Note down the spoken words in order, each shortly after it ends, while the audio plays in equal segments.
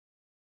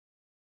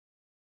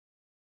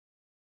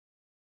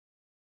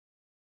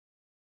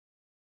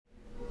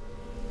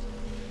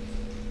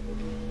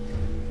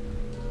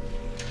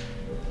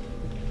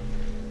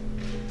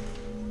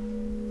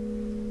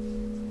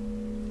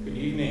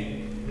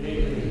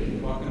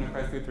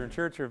Christ Lutheran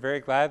Church, we're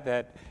very glad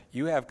that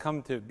you have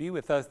come to be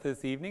with us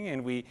this evening,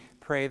 and we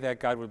pray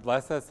that God would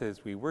bless us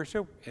as we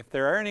worship. If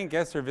there are any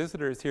guests or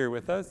visitors here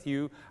with us,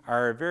 you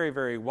are very,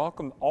 very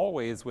welcome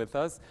always with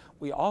us.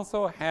 We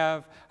also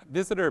have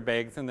visitor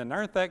bags in the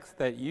narthex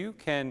that you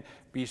can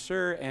be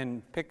sure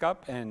and pick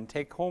up and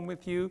take home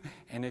with you.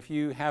 And if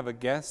you have a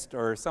guest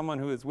or someone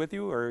who is with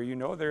you, or you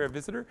know they're a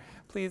visitor,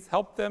 please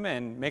help them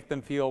and make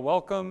them feel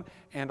welcome,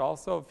 and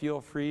also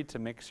feel free to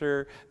make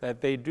sure that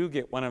they do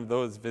get one of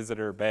those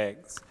visitor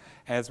bags.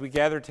 As we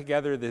gather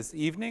together this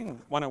evening,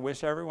 I want to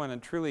wish everyone a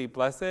truly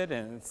blessed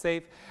and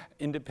safe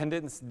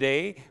Independence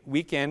Day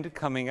weekend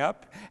coming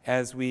up.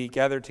 As we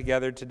gather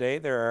together today,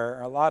 there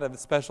are a lot of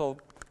special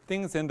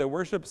things in the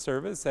worship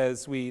service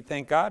as we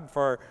thank God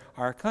for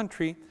our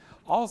country.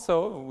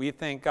 Also, we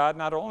thank God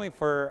not only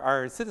for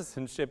our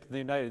citizenship in the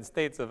United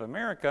States of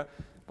America,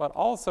 but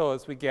also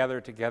as we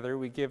gather together,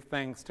 we give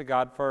thanks to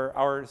God for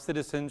our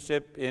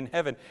citizenship in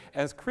heaven.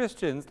 As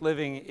Christians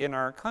living in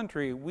our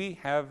country, we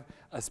have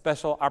a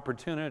special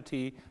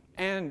opportunity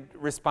and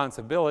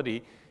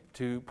responsibility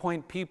to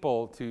point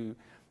people to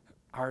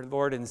our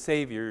Lord and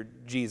Savior,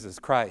 Jesus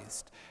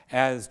Christ.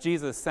 As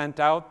Jesus sent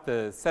out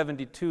the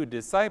 72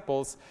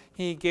 disciples,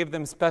 he gave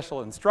them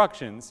special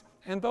instructions,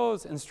 and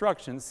those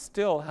instructions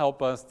still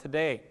help us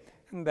today.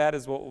 And that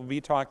is what we'll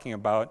be talking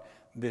about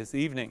this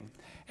evening.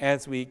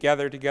 As we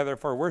gather together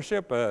for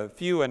worship, a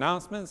few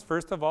announcements.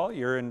 First of all,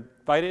 you're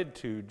invited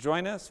to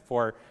join us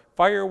for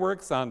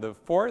fireworks on the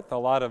 4th. A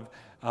lot of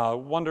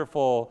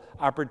wonderful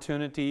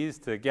opportunities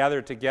to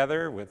gather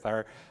together with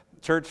our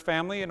church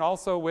family and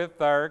also with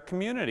our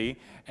community.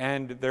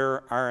 And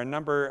there are a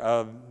number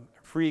of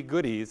free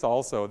goodies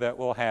also that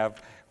we'll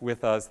have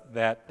with us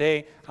that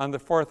day. On the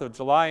 4th of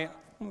July,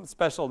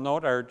 special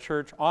note, our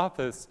church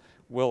office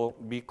will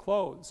be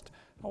closed.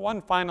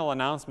 One final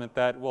announcement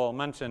that we'll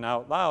mention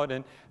out loud,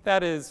 and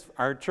that is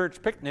our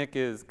church picnic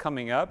is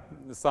coming up.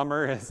 The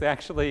summer is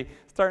actually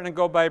starting to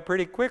go by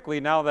pretty quickly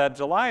now that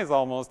July is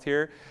almost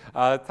here.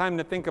 Time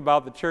to think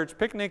about the church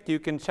picnic. You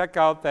can check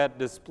out that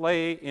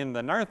display in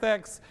the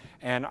narthex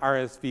and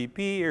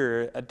RSVP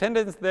your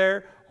attendance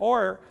there,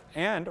 or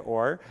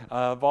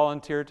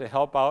volunteer to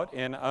help out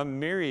in a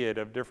myriad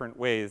of different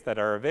ways that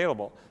are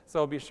available.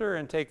 So be sure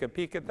and take a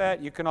peek at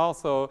that. You can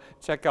also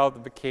check out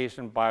the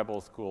Vacation Bible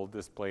School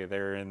display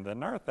there in the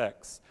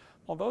narthex.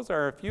 Well, those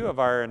are a few of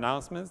our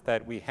announcements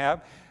that we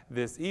have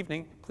this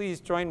evening. Please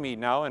join me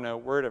now in a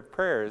word of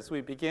prayer as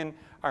we begin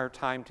our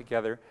time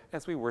together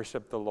as we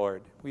worship the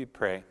Lord. We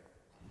pray.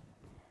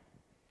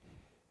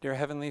 Dear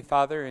Heavenly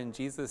Father, in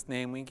Jesus'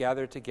 name we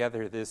gather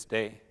together this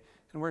day.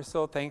 And we're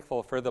so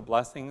thankful for the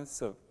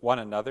blessings of one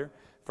another,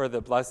 for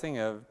the blessing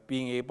of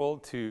being able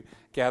to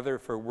gather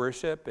for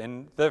worship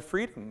and the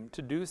freedom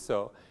to do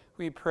so.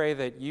 We pray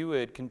that you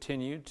would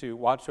continue to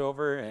watch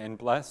over and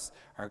bless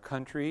our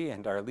country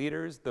and our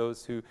leaders,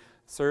 those who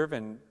serve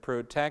and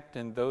protect,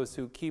 and those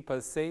who keep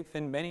us safe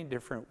in many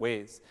different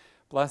ways.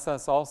 Bless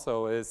us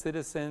also as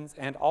citizens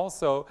and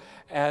also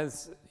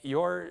as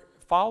your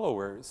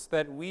followers,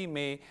 that we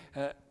may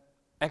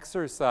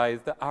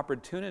exercise the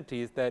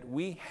opportunities that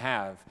we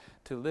have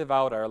to live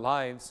out our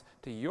lives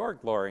to your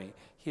glory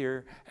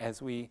here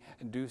as we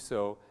do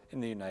so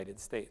in the United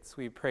States.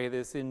 We pray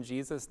this in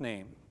Jesus'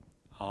 name.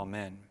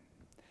 Amen.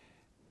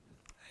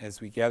 As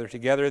we gather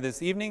together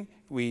this evening,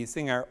 we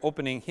sing our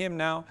opening hymn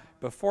now,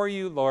 Before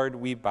You, Lord,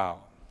 We Bow.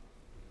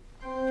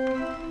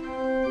 Amen.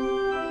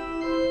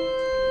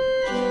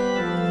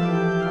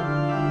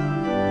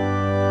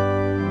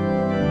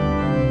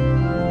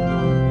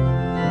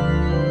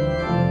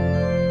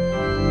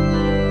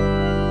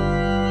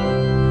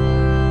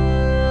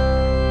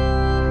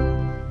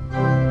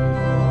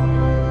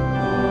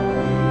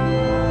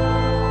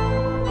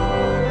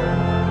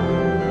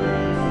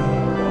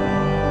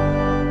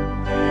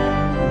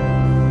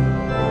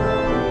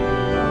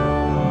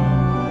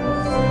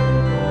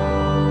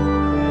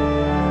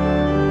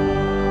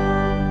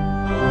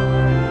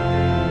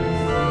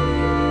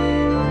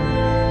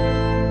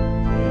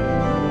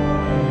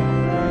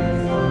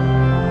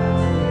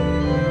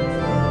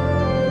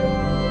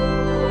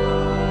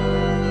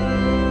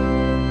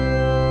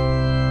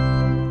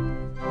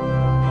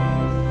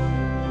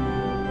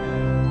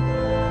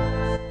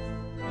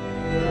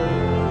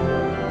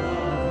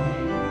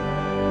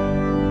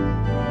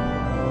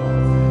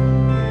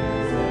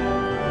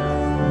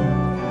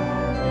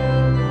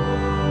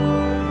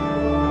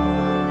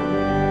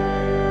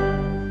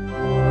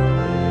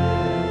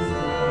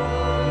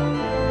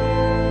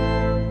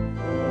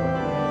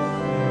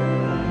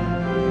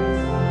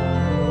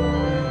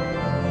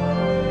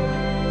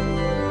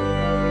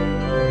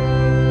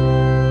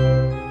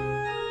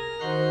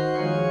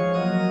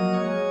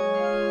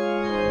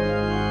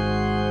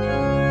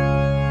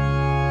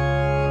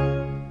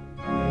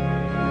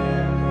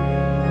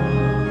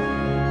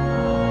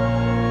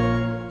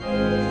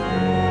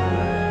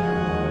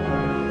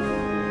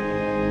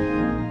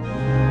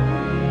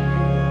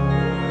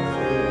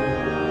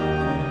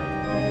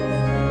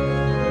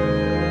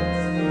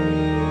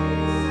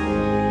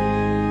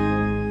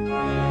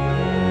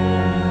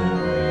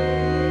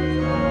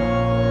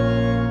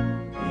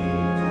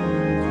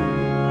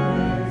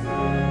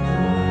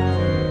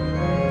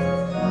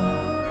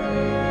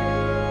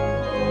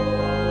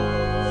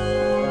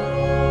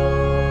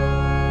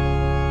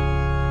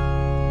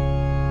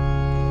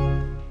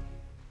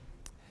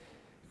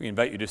 We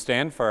invite you to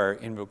stand for our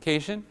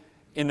invocation.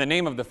 In the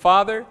name of the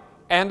Father,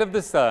 and of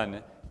the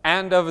Son,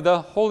 and of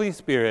the Holy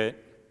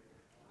Spirit.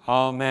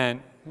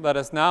 Amen. Let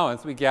us now,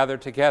 as we gather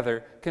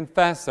together,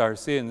 confess our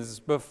sins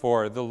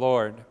before the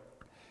Lord.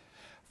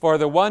 For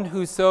the one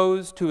who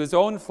sows to his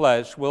own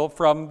flesh will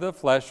from the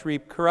flesh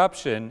reap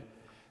corruption,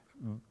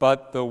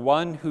 but the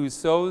one who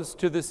sows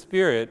to the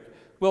Spirit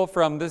will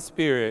from the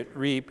Spirit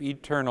reap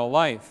eternal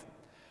life.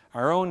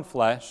 Our own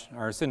flesh,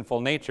 our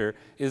sinful nature,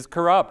 is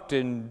corrupt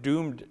and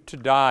doomed to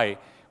die.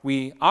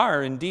 We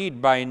are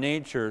indeed by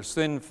nature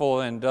sinful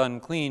and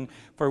unclean,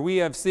 for we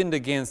have sinned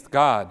against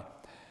God.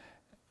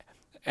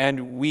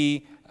 And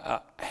we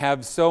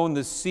have sown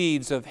the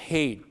seeds of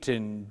hate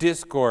and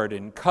discord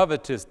and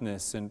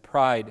covetousness and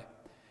pride.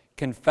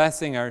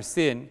 Confessing our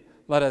sin,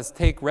 let us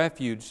take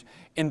refuge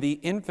in the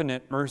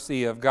infinite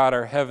mercy of God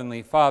our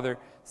Heavenly Father,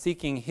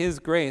 seeking His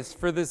grace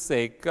for the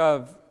sake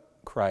of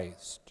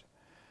Christ.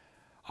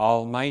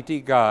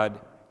 Almighty God,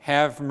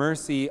 have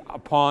mercy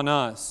upon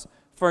us,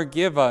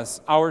 forgive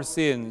us our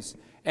sins,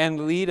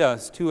 and lead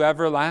us to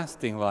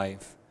everlasting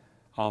life.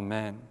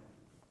 Amen.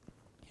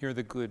 Hear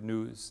the good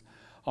news.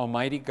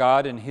 Almighty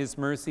God, in His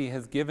mercy,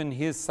 has given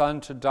His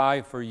Son to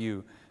die for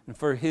you, and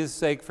for His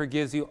sake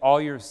forgives you all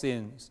your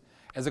sins.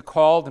 As a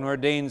called and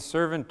ordained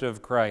servant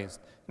of Christ,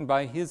 and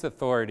by His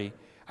authority,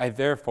 I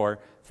therefore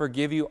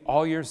forgive you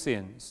all your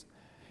sins.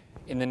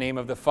 In the name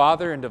of the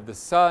Father, and of the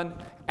Son,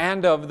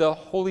 and of the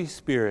Holy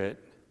Spirit.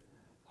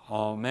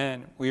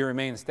 Amen. We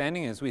remain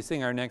standing as we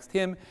sing our next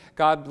hymn,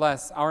 God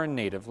Bless Our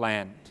Native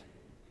Land.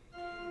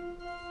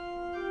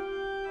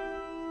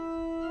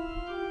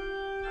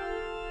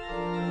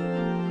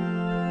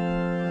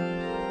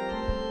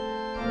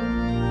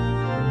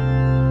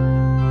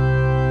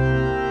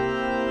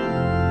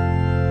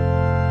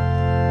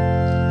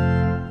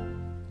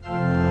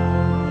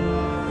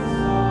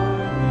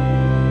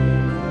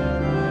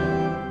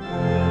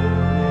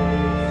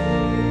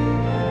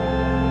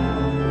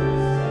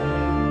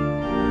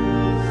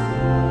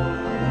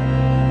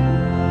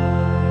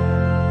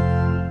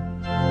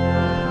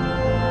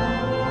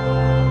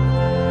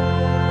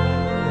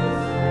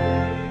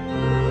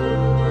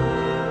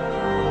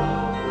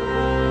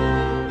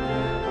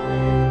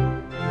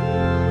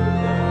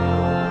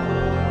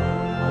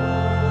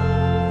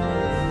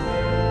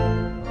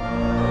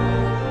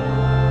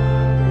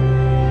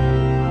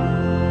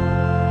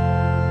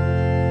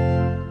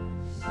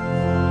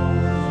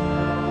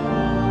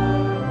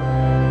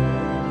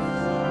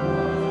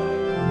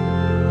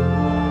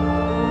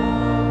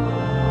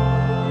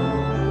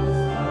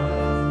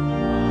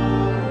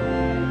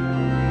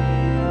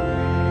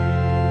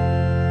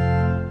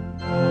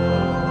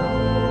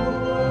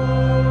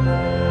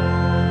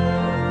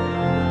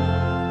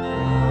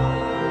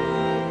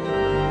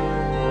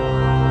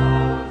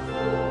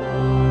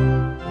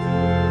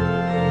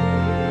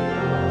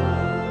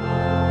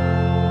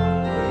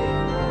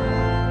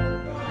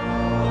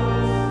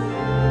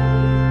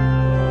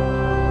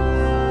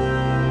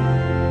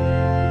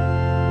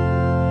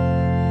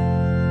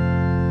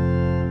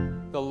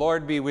 The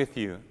Lord be with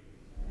you.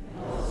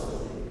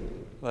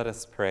 Let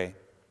us pray.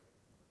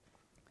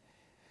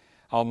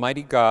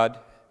 Almighty God,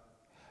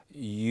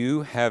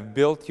 you have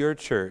built your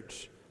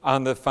church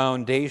on the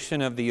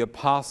foundation of the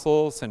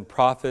apostles and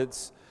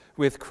prophets,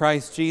 with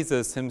Christ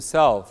Jesus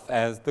himself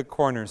as the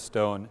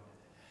cornerstone.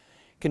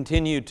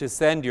 Continue to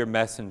send your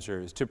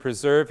messengers to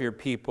preserve your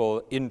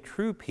people in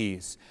true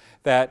peace,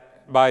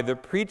 that by the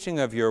preaching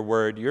of your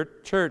word, your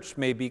church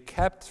may be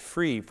kept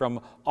free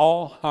from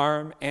all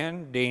harm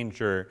and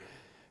danger.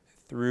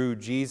 Through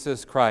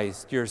Jesus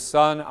Christ, your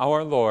Son,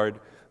 our Lord,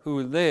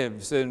 who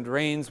lives and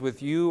reigns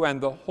with you and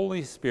the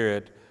Holy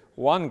Spirit,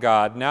 one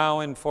God,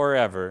 now and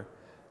forever.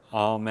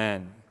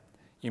 Amen.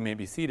 You may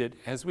be seated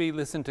as we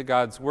listen to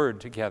God's word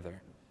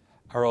together.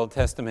 Our Old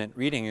Testament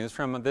reading is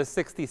from the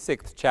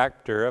 66th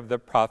chapter of the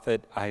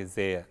prophet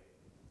Isaiah.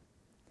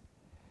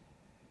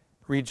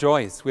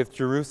 Rejoice with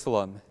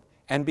Jerusalem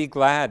and be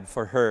glad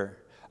for her,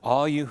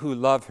 all you who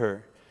love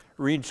her.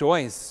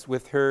 Rejoice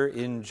with her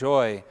in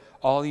joy,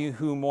 all you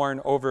who mourn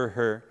over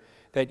her,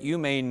 that you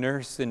may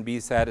nurse and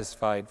be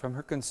satisfied from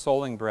her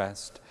consoling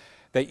breast,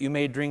 that you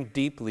may drink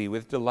deeply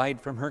with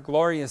delight from her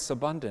glorious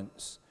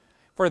abundance.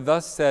 For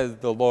thus says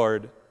the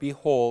Lord,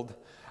 behold,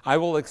 I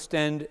will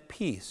extend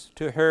peace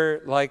to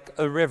her like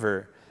a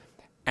river,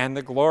 and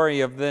the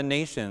glory of the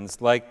nations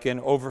like an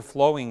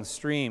overflowing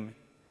stream.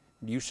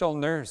 You shall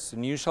nurse,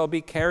 and you shall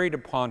be carried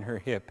upon her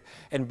hip,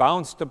 and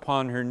bounced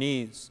upon her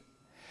knees.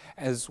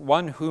 As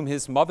one whom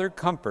his mother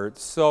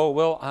comforts, so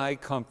will I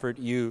comfort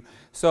you.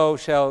 So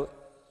shall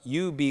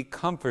you be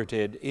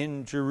comforted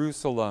in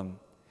Jerusalem.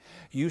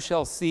 You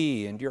shall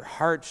see, and your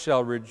heart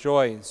shall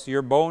rejoice.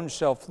 Your bones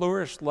shall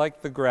flourish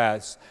like the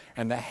grass,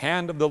 and the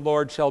hand of the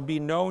Lord shall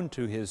be known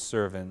to his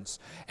servants,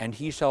 and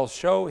he shall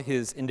show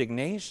his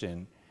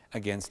indignation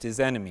against his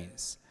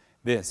enemies.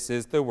 This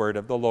is the word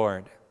of the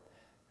Lord.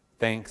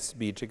 Thanks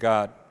be to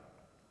God.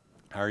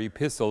 Our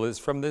epistle is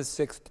from the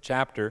 6th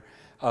chapter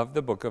of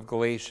the book of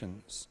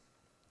Galatians.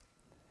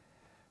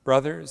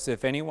 Brothers,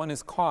 if anyone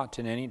is caught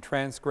in any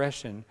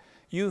transgression,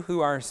 you who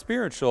are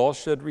spiritual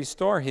should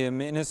restore him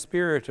in a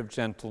spirit of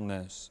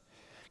gentleness.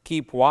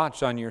 Keep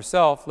watch on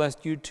yourself,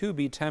 lest you too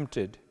be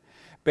tempted.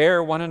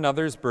 Bear one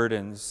another's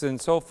burdens,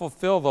 and so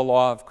fulfill the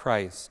law of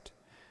Christ.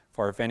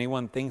 For if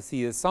anyone thinks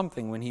he is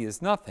something when he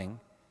is nothing,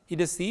 he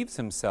deceives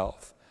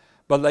himself.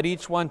 But let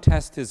each one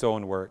test his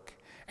own work,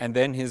 and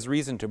then his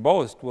reason to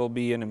boast will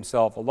be in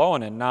himself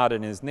alone and not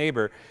in his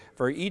neighbor,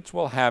 for each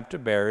will have to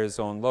bear his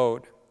own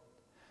load.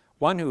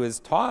 One who is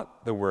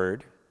taught the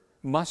word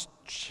must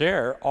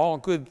share all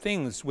good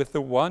things with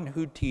the one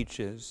who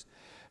teaches.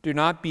 Do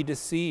not be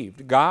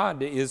deceived.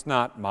 God is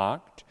not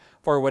mocked.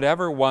 For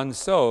whatever one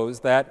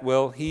sows, that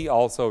will he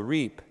also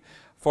reap.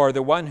 For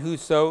the one who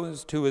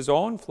sows to his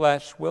own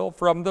flesh will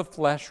from the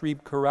flesh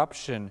reap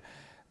corruption,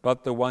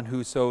 but the one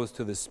who sows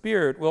to the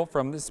Spirit will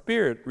from the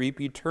Spirit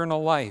reap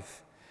eternal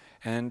life.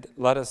 And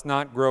let us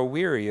not grow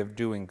weary of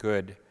doing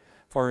good,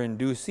 for in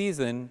due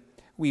season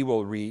we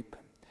will reap,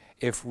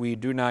 if we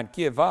do not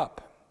give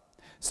up.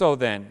 So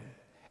then,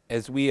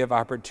 as we have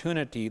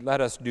opportunity, let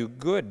us do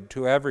good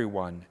to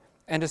everyone,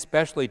 and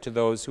especially to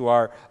those who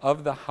are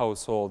of the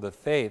household of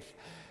faith.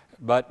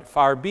 But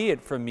far be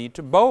it from me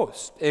to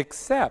boast,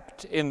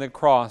 except in the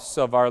cross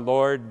of our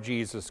Lord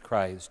Jesus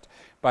Christ,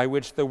 by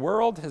which the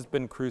world has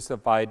been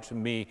crucified to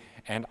me,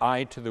 and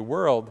I to the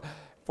world.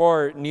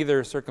 For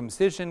neither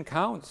circumcision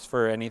counts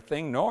for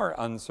anything, nor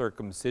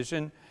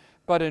uncircumcision,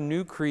 but a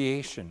new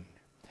creation.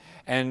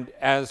 And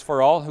as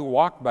for all who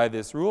walk by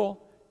this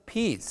rule,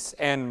 peace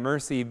and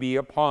mercy be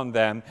upon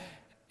them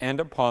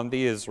and upon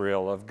the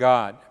Israel of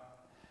God.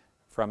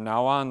 From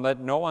now on, let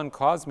no one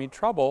cause me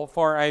trouble,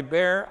 for I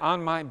bear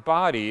on my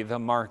body the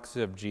marks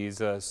of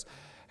Jesus.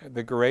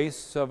 The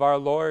grace of our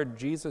Lord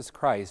Jesus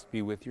Christ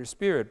be with your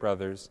spirit,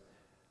 brothers.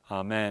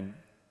 Amen.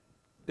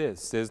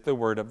 This is the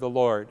word of the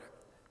Lord.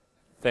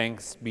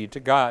 Thanks be to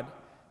God.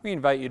 We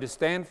invite you to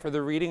stand for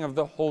the reading of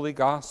the Holy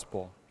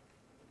Gospel.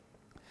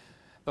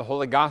 The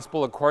Holy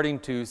Gospel according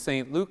to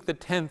St. Luke, the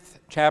 10th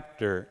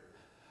chapter.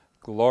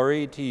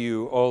 Glory to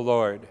you, O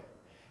Lord.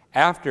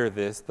 After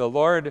this, the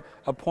Lord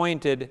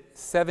appointed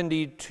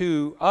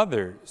 72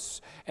 others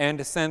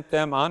and sent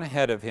them on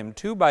ahead of him,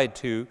 2 by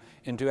 2,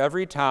 into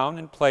every town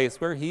and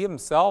place where he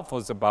himself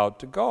was about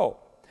to go.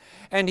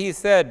 And he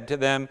said to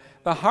them,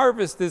 "The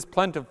harvest is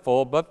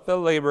plentiful, but the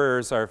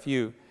laborers are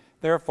few.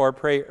 Therefore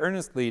pray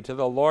earnestly to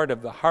the Lord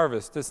of the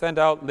harvest to send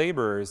out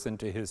laborers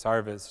into his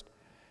harvest.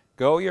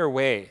 Go your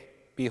way.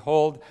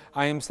 Behold,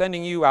 I am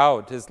sending you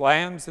out as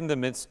lambs in the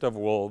midst of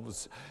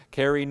wolves.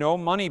 Carry no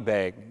money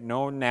bag,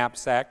 no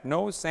knapsack,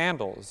 no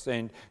sandals,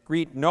 and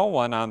greet no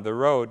one on the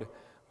road.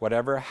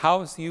 Whatever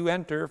house you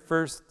enter,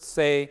 first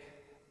say,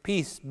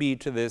 'Peace be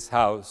to this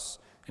house.'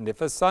 And if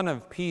a son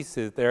of peace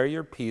is there,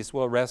 your peace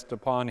will rest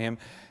upon him.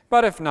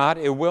 But if not,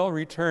 it will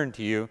return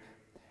to you.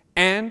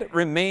 And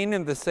remain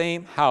in the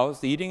same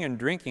house, eating and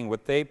drinking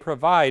what they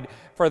provide,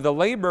 for the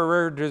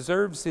laborer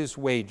deserves his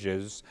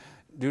wages.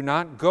 Do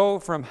not go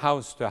from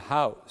house to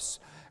house.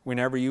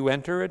 Whenever you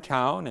enter a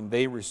town and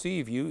they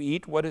receive you,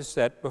 eat what is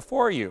set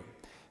before you.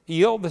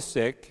 Heal the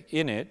sick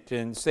in it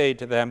and say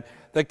to them,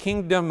 'The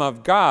kingdom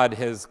of God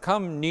has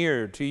come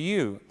near to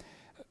you.'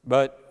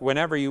 But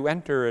whenever you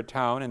enter a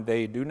town and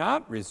they do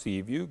not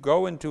receive you,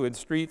 go into its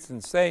streets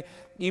and say,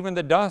 'Even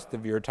the dust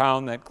of your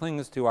town that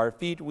clings to our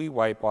feet we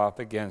wipe off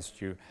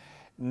against you.'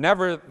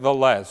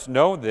 Nevertheless,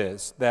 know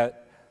this, that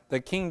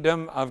the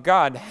kingdom of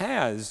God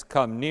has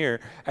come near.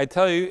 I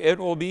tell you, it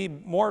will be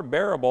more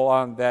bearable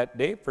on that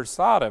day for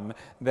Sodom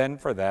than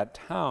for that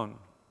town.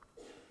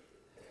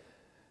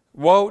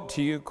 Woe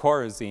to you,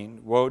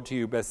 Chorazin! Woe to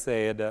you,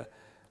 Bethsaida!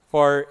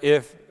 For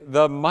if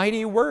the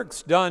mighty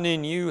works done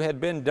in you had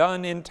been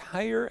done in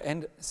Tyre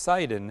and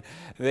Sidon,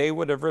 they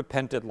would have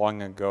repented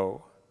long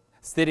ago,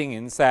 sitting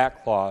in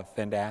sackcloth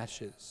and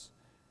ashes.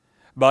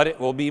 But it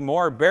will be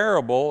more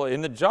bearable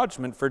in the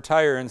judgment for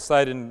Tyre and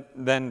Sidon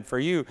than for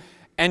you.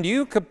 And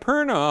you,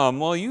 Capernaum,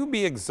 will you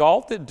be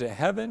exalted to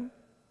heaven?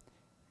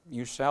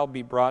 You shall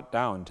be brought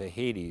down to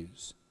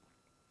Hades.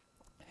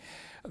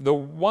 The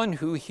one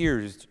who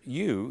hears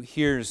you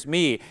hears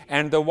me,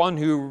 and the one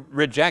who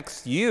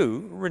rejects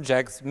you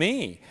rejects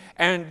me,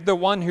 and the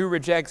one who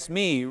rejects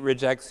me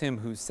rejects him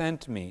who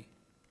sent me."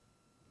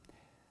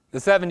 The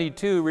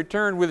 72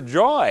 returned with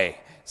joy,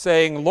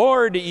 saying,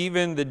 "Lord,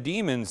 even the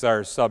demons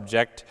are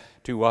subject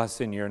to us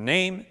in your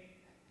name."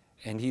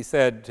 And he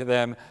said to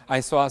them, "I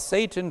saw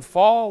Satan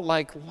fall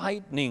like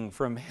lightning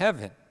from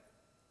heaven.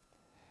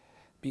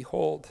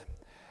 Behold,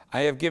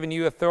 I have given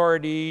you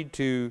authority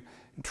to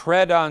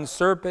tread on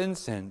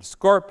serpents and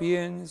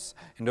scorpions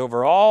and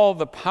over all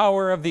the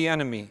power of the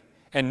enemy,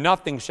 and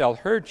nothing shall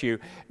hurt you.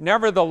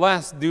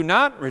 Nevertheless, do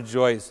not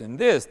rejoice in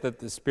this, that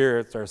the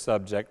spirits are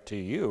subject to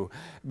you,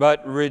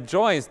 but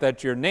rejoice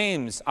that your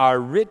names are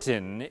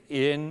written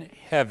in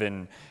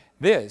heaven.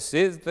 This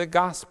is the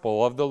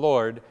gospel of the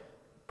Lord.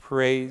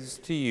 Praise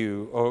to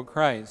you, O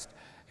Christ."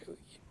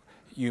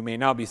 You may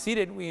now be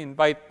seated. We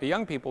invite the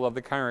young people of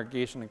the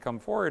congregation to come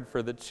forward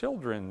for the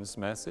children's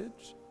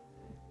message.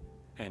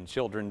 And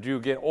children do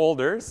get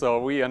older, so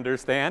we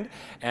understand.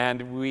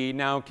 And we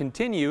now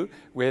continue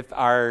with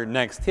our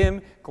next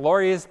hymn,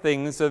 Glorious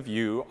Things of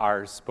You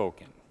Are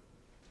Spoken.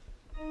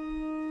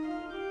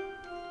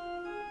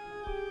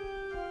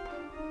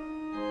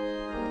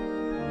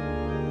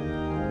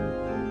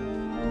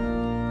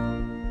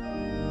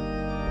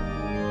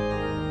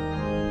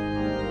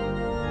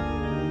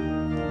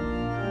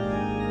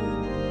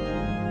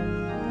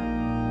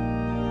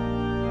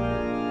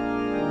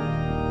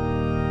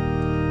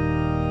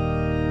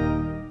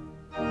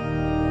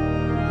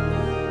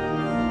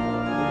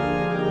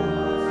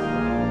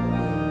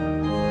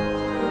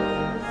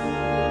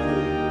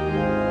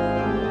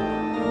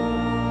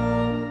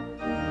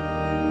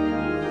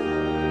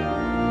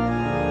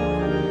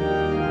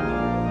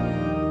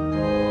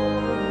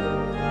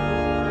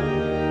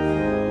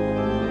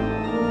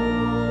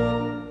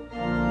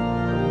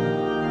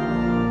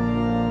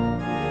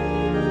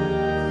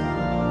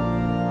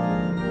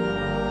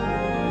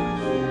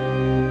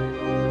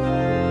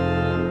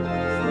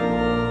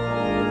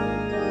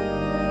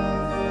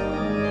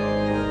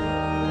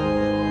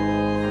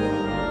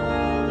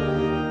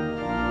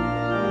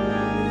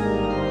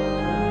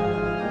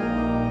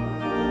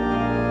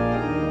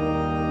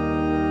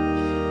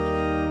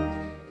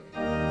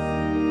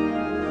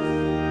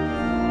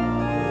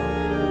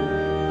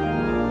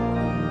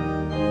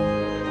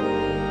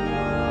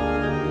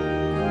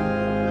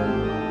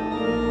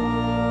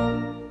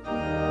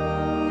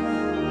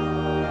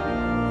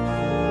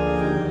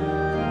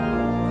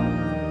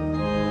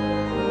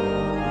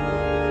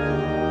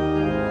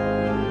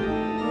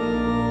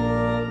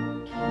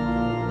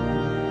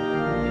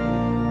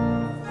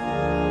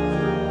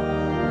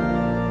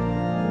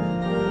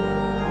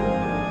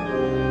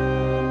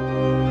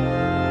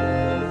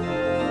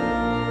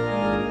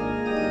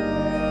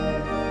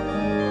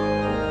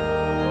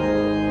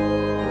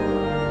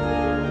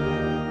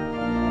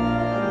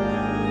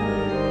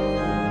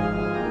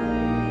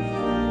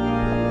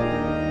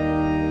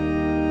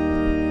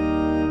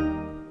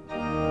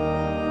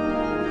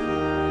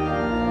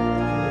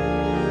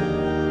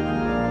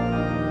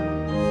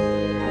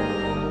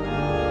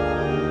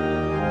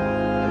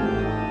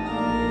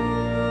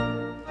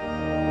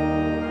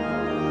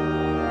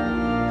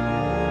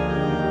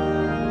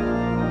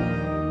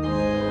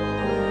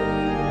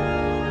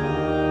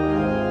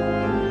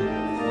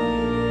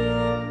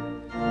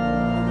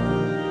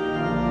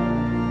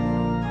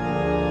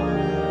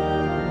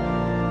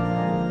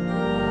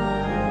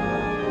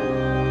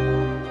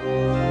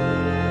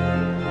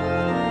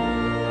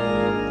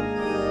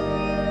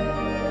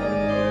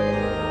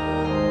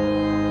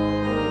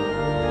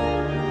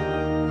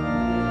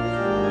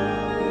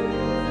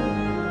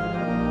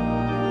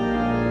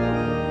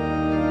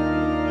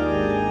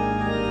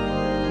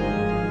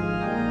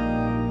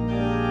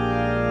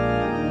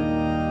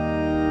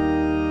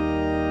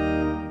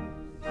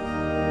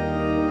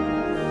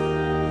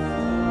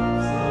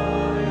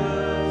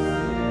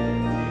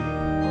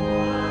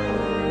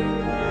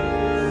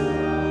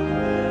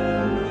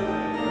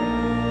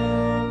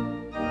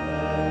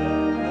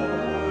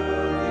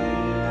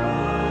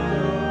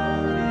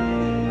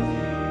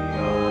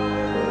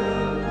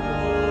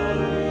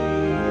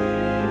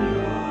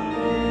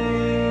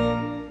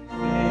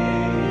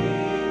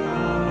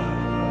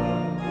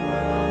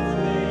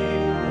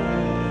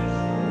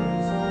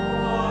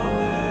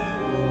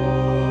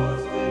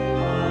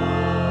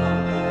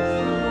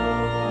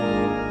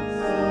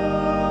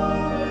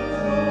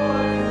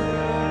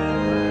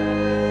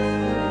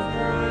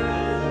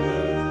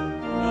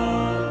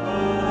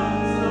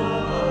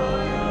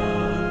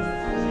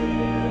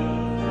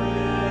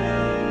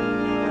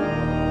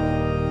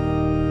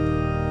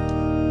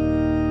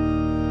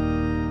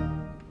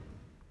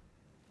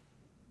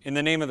 In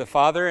the name of the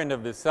Father, and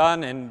of the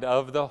Son, and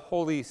of the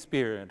Holy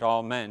Spirit,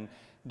 amen.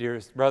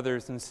 Dearest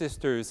brothers and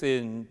sisters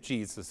in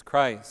Jesus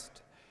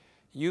Christ,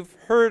 you've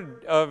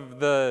heard of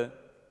the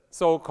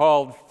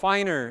so-called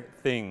finer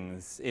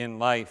things in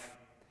life.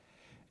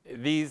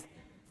 These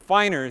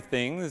finer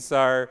things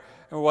are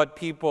what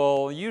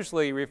people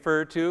usually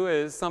refer to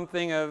as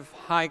something of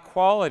high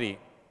quality.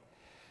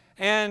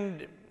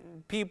 And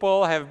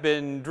people have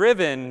been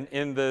driven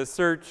in the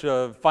search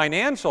of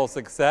financial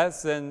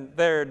success and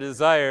their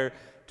desire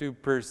to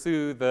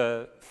pursue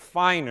the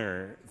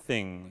finer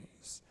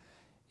things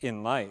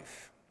in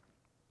life.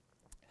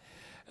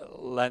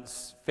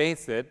 Let's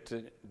face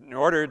it, in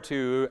order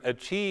to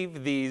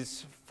achieve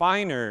these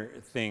finer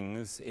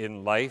things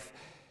in life,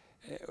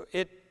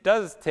 it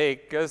does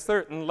take a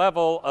certain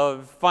level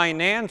of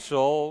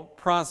financial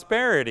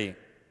prosperity.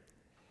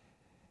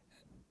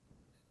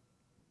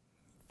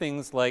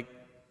 Things like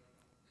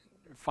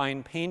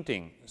fine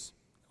paintings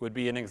would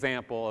be an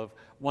example of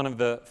one of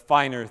the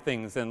finer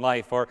things in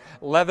life, or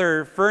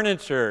leather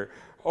furniture,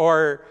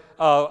 or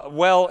a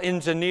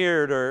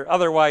well-engineered or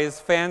otherwise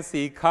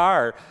fancy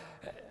car,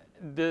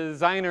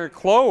 designer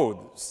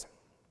clothes,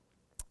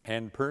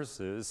 and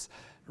purses,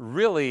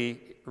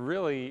 really,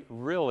 really,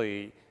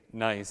 really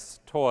nice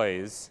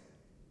toys,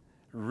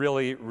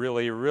 really,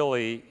 really,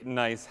 really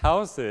nice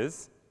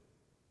houses,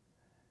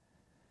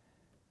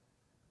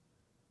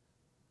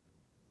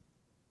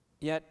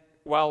 Yet,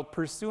 while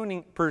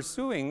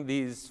pursuing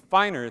these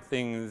finer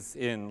things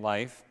in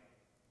life,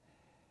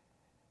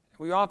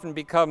 we often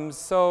become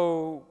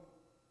so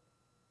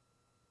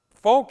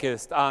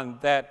focused on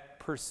that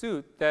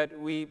pursuit that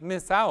we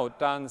miss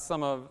out on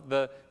some of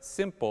the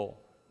simple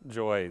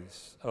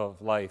joys of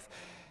life.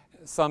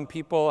 Some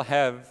people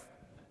have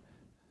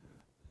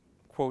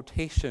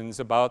quotations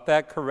about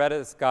that.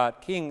 Coretta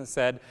Scott King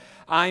said,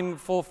 "I'm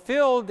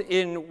fulfilled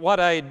in what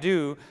I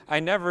do. I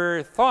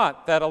never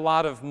thought that a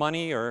lot of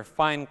money or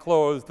fine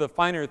clothes, the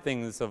finer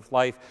things of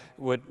life,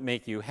 would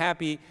make you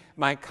happy.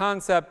 My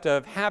concept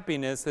of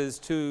happiness is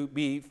to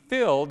be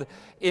filled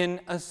in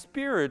a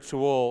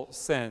spiritual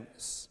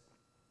sense."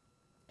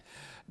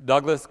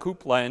 Douglas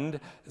Coupland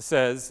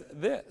says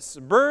this,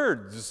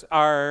 "Birds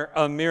are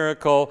a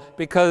miracle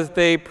because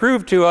they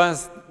prove to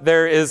us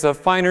there is a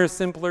finer,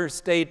 simpler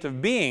state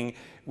of being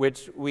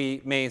which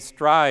we may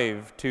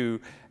strive to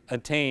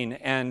attain."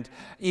 And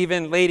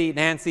even Lady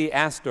Nancy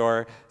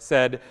Astor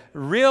said,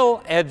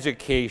 "Real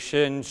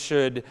education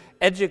should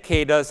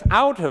educate us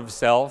out of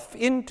self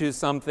into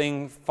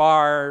something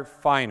far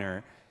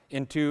finer,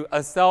 into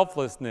a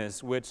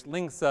selflessness which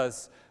links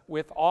us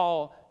with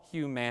all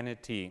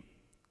humanity."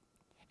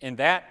 In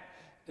that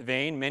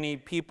vein, many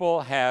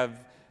people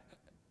have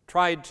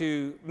tried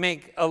to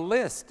make a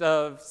list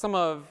of some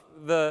of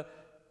the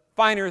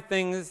finer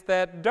things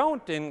that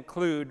don't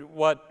include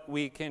what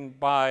we can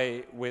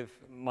buy with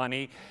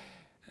money.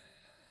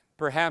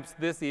 Perhaps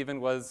this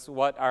even was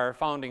what our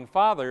founding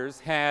fathers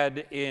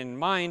had in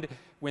mind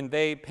when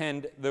they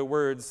penned the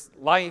words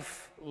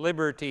life,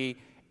 liberty,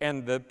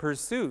 and the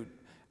pursuit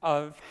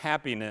of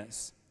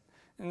happiness.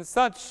 And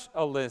such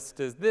a list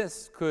as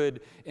this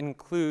could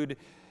include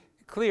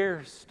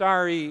clear,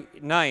 starry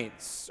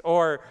nights,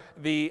 or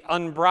the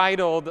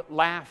unbridled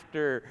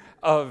laughter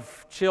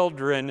of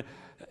children.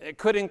 It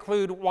could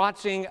include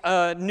watching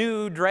a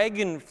new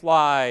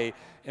dragonfly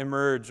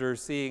emerge or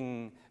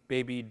seeing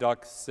baby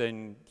ducks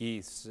and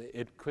geese.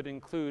 It could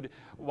include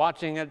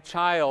watching a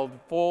child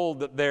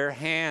fold their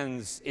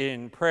hands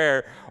in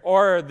prayer,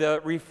 or the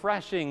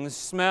refreshing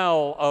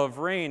smell of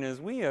rain as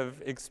we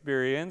have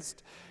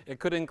experienced. It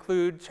could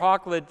include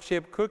chocolate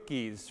chip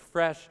cookies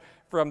fresh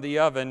from the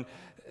oven,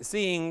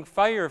 seeing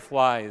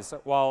fireflies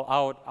while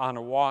out on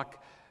a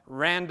walk,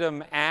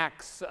 random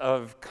acts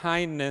of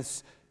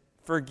kindness,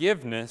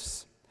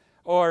 forgiveness,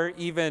 or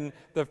even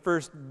the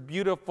first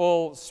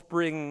beautiful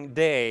spring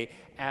day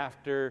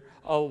after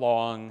a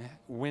long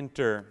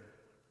winter.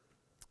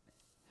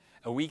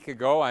 A week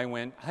ago, I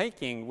went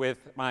hiking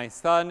with my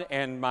son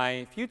and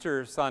my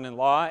future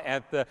son-in-law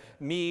at the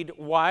Mead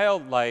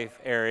Wildlife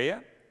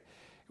Area.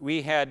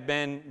 We had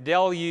been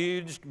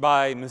deluged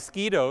by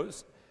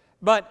mosquitoes,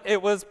 but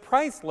it was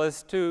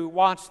priceless to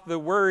watch the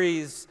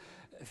worries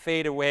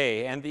fade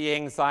away and the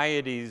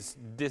anxieties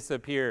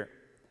disappear.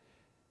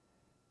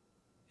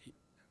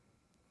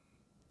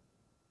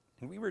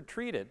 And we were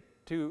treated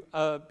to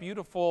a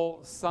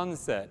beautiful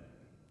sunset.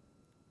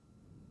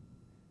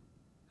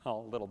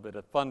 Oh, a little bit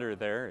of thunder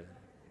there.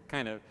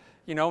 Kind of,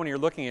 you know, when you're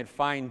looking at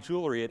fine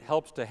jewelry, it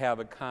helps to have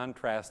a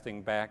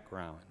contrasting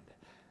background.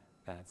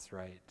 That's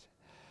right.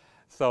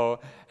 So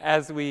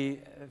as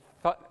we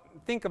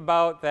think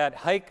about that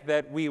hike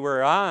that we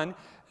were on,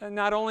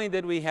 not only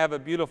did we have a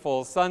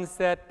beautiful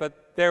sunset,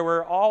 but there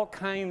were all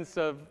kinds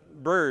of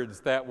birds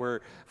that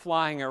were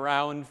flying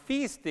around,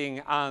 feasting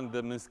on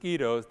the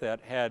mosquitoes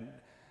that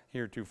had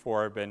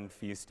heretofore been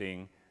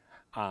feasting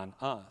on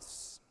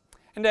us.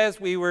 And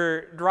as we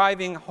were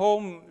driving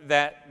home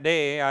that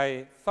day,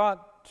 I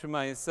thought to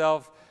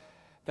myself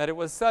that it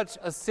was such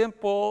a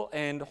simple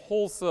and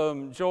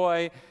wholesome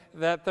joy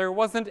that there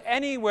wasn't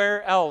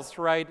anywhere else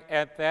right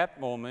at that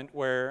moment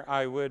where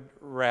I would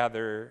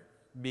rather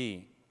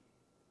be.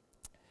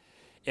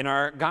 In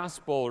our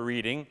gospel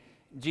reading,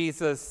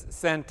 Jesus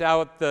sent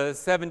out the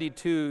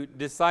 72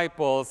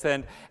 disciples,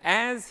 and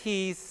as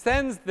he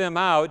sends them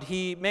out,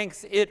 he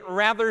makes it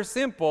rather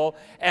simple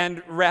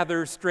and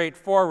rather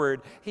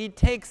straightforward. He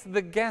takes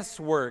the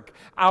guesswork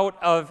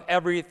out of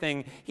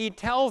everything. He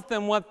tells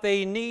them what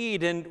they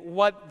need and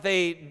what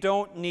they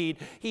don't need.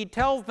 He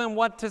tells them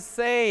what to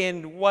say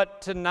and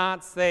what to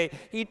not say.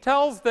 He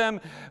tells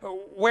them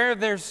where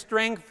their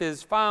strength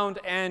is found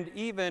and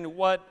even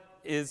what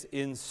is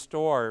in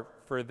store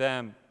for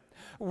them.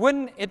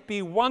 Wouldn't it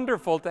be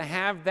wonderful to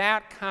have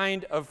that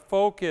kind of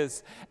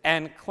focus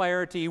and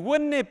clarity?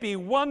 Wouldn't it be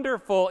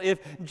wonderful if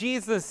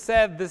Jesus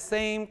said the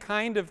same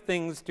kind of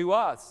things to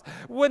us?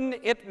 Wouldn't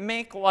it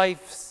make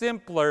life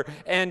simpler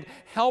and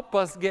help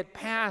us get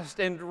past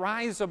and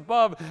rise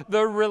above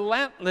the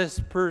relentless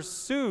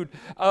pursuit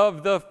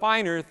of the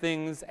finer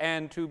things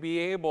and to be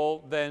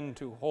able then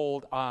to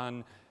hold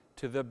on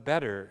to the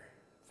better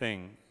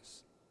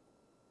things?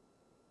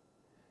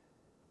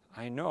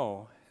 I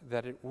know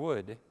that it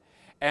would.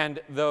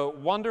 And the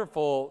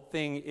wonderful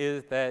thing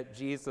is that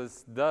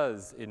Jesus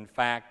does, in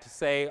fact,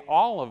 say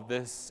all of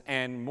this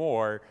and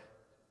more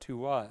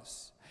to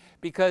us,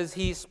 because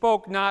he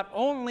spoke not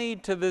only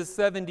to the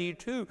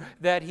 72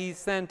 that he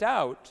sent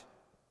out,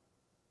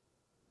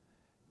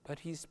 but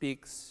he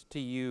speaks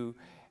to you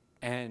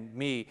and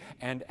me.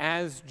 And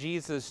as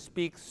Jesus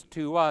speaks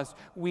to us,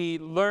 we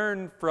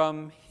learn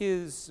from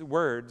his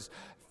words.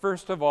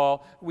 First of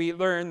all, we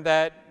learn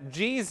that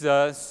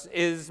Jesus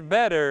is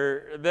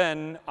better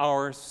than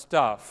our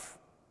stuff.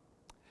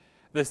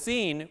 The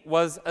scene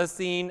was a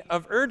scene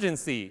of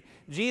urgency.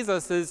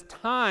 Jesus'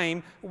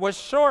 time was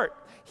short.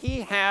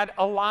 He had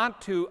a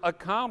lot to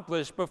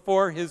accomplish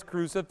before his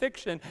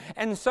crucifixion.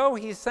 And so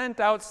he sent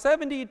out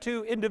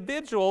 72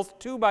 individuals,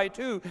 2 by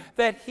 2,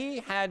 that he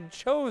had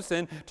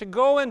chosen to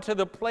go into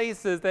the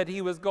places that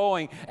he was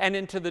going and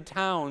into the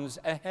towns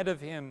ahead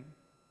of him.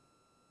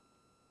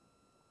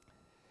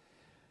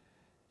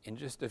 In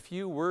just a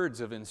few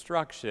words of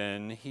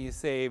instruction, he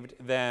saved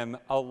them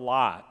a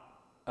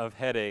lot of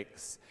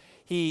headaches.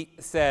 He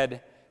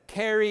said,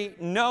 carry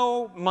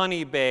no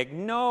money bag,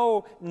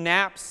 no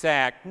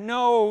knapsack,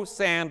 no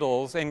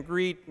sandals, and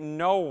greet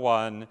no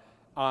one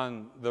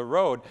on the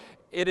road.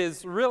 It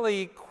is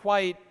really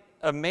quite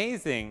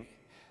amazing.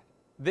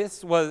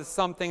 This was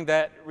something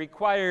that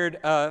required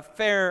a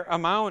fair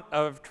amount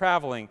of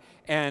traveling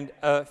and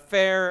a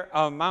fair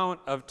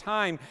amount of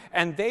time,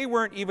 and they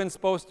weren't even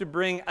supposed to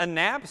bring a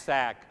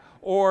knapsack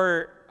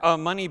or a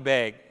money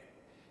bag.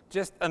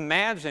 Just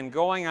imagine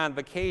going on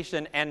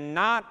vacation and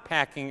not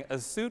packing a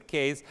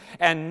suitcase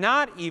and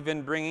not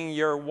even bringing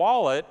your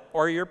wallet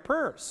or your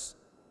purse.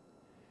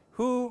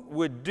 Who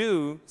would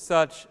do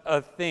such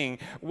a thing?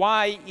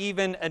 Why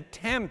even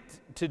attempt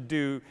to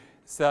do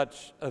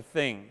such a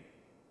thing?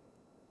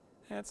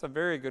 That's a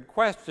very good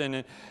question.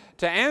 And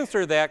to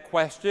answer that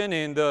question,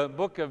 in the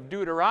book of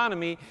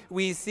Deuteronomy,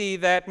 we see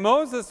that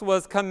Moses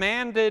was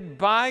commanded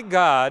by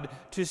God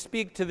to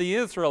speak to the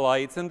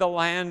Israelites in the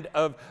land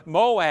of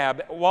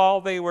Moab while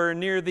they were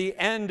near the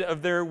end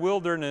of their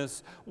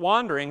wilderness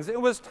wanderings.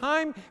 It was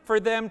time for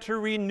them to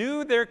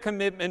renew their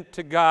commitment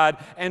to God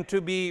and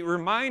to be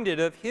reminded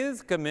of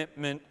his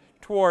commitment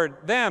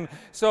toward them.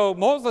 So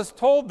Moses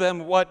told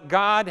them what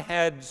God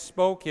had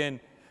spoken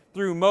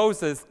through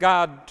Moses.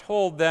 God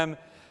told them,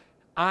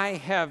 I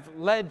have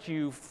led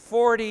you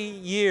 40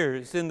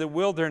 years in the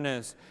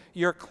wilderness.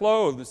 Your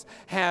clothes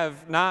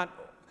have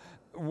not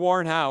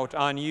worn out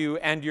on you,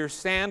 and your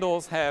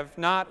sandals have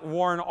not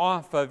worn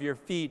off of your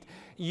feet.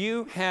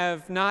 You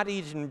have not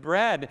eaten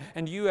bread,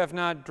 and you have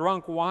not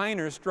drunk wine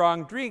or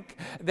strong drink,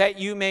 that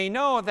you may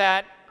know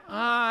that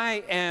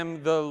I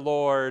am the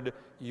Lord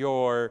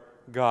your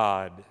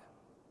God.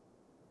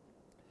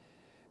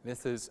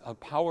 This is a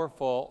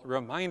powerful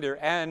reminder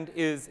and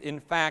is in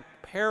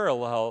fact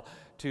parallel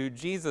to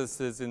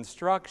Jesus'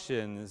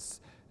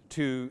 instructions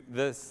to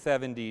the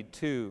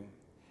 72.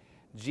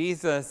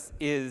 Jesus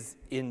is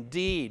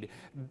indeed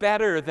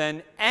better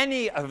than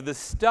any of the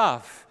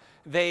stuff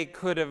they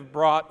could have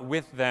brought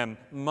with them,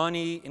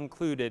 money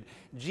included.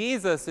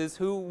 Jesus is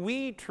who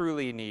we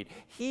truly need.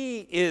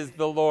 He is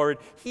the Lord.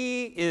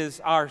 He is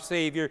our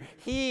Savior.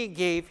 He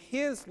gave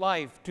his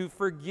life to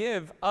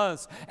forgive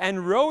us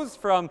and rose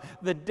from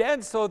the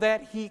dead so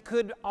that he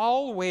could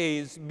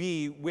always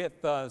be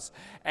with us.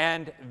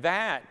 And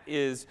that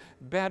is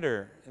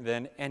better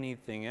than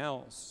anything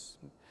else.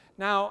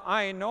 Now,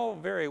 I know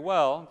very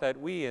well that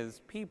we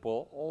as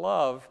people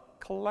love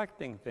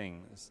collecting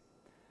things.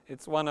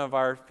 It's one of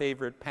our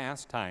favorite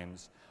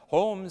pastimes.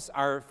 Homes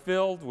are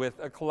filled with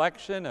a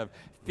collection of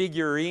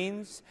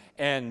figurines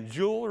and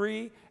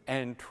jewelry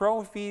and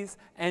trophies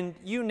and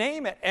you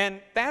name it, and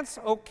that's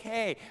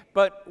okay.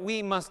 But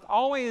we must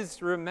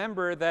always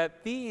remember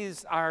that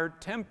these are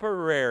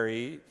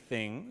temporary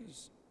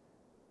things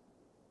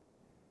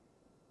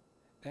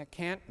that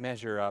can't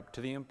measure up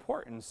to the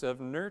importance of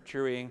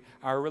nurturing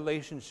our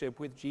relationship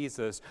with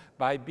Jesus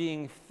by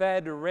being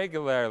fed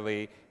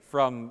regularly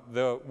from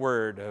the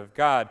Word of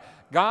God.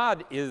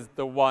 God is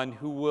the one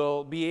who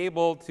will be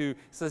able to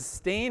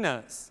sustain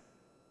us,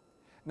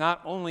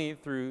 not only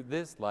through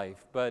this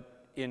life,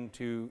 but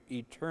into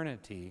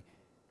eternity.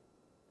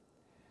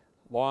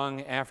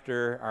 Long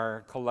after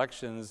our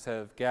collections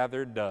have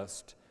gathered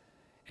dust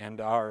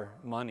and our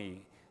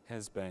money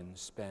has been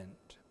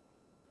spent.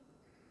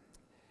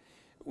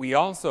 We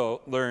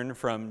also learn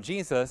from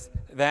Jesus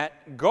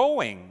that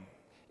going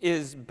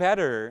is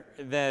better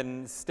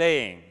than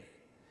staying.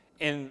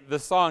 In the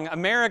song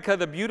America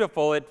the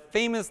Beautiful, it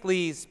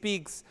famously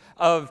speaks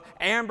of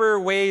amber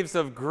waves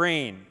of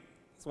grain.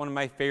 It's one of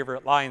my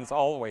favorite lines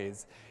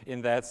always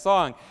in that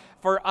song.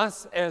 For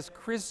us as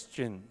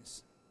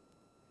Christians,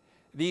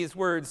 these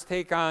words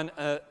take on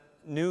a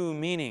new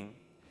meaning.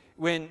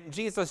 When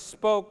Jesus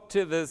spoke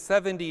to the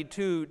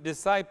 72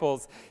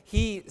 disciples,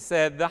 he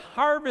said, "The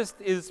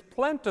harvest is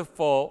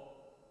plentiful,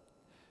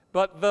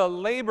 but the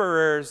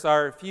laborers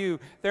are few.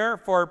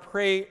 Therefore,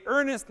 pray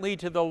earnestly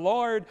to the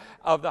Lord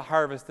of the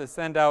harvest to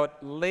send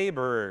out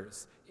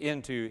laborers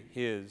into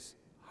his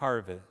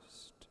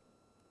harvest."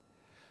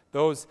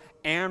 Those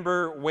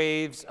amber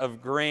waves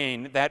of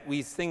grain that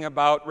we sing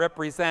about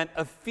represent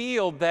a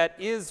field that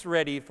is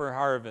ready for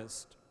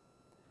harvest.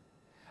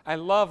 I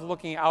love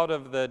looking out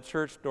of the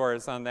church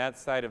doors on that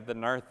side of the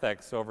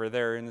narthex over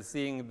there and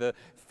seeing the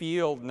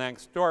field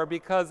next door,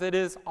 because it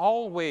is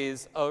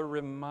always a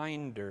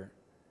reminder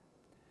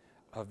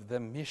of the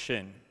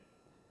mission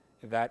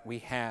that we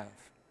have.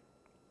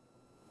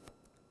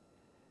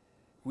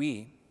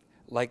 We,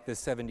 like the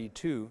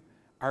 72,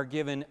 are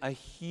given a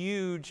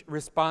huge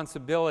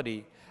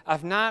responsibility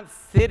of not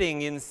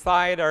sitting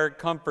inside our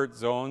comfort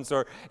zones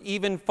or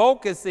even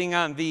focusing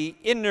on the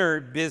inner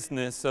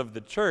business of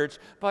the church,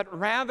 but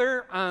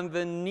rather on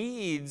the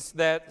needs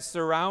that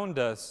surround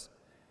us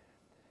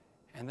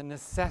and the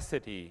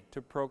necessity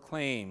to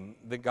proclaim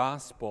the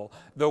gospel.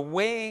 The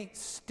way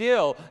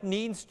still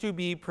needs to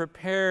be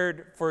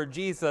prepared for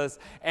Jesus,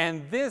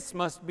 and this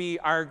must be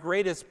our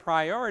greatest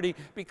priority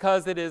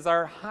because it is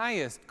our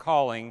highest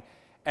calling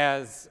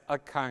as a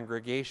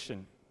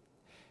congregation.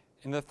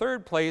 In the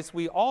third place,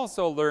 we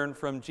also learn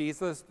from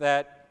Jesus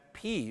that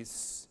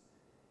peace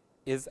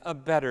is a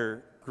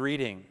better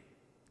greeting.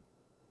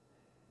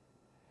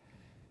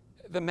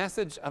 The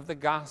message of the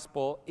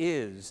gospel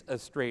is a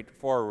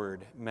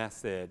straightforward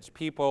message.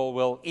 People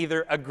will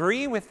either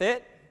agree with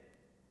it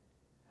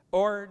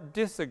or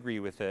disagree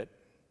with it.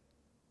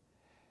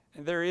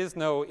 And there is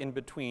no in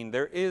between.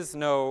 There is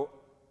no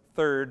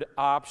third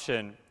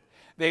option.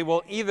 They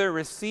will either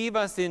receive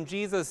us in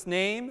Jesus'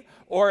 name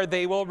or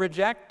they will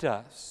reject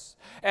us.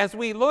 As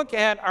we look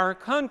at our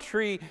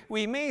country,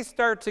 we may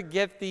start to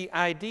get the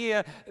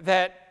idea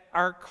that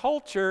our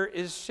culture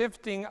is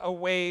shifting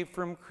away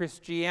from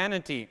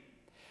Christianity.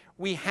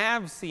 We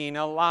have seen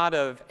a lot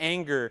of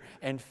anger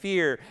and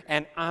fear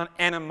and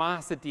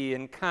animosity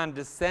and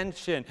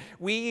condescension.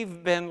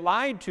 We've been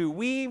lied to.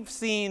 We've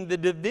seen the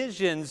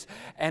divisions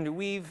and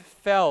we've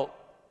felt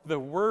the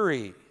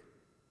worry.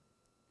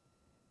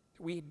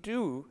 We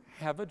do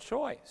have a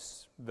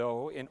choice,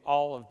 though, in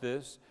all of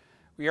this.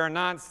 We are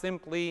not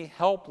simply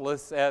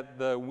helpless at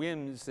the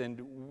whims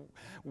and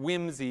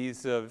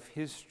whimsies of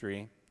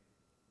history.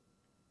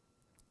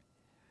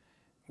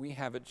 We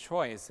have a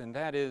choice, and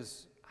that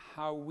is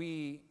how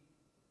we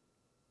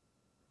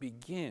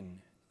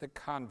begin the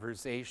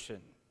conversation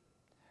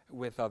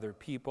with other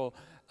people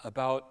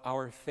about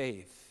our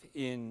faith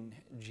in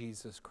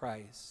Jesus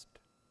Christ.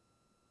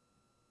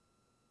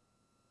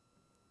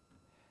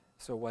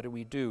 So what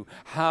do?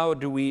 How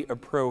do we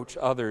approach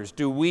others?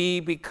 Do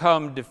we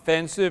become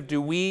defensive? Do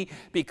we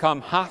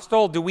become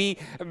hostile? Do we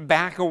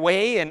back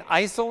away and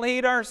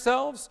isolate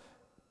ourselves?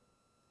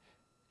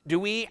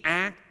 Do we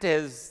act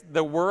as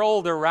the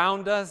world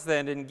around us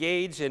and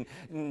engage in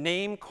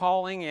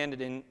name-calling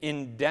and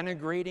in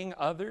denigrating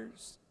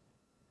others?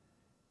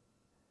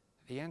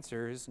 The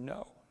answer is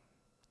no.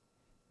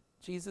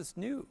 Jesus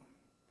knew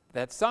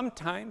that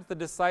sometimes the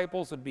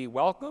disciples would be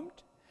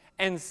welcomed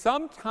and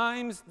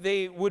sometimes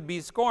they would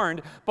be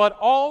scorned, but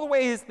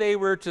always they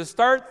were to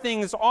start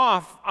things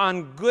off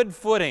on good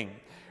footing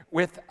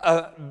with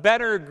a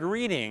better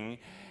greeting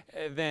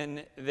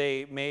than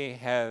they may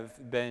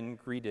have been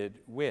greeted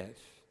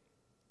with.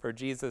 For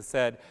Jesus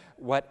said,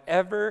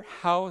 "Whatever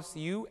house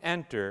you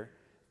enter,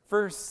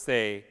 first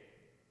say,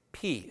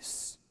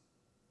 'Peace.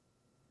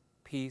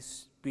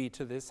 Peace be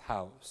to this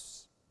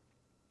house.'"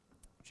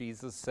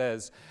 Jesus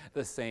says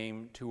the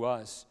same to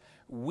us.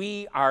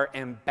 We are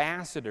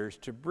ambassadors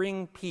to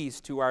bring peace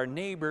to our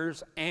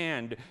neighbors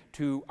and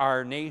to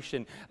our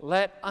nation.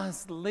 Let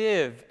us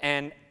live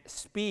and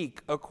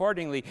speak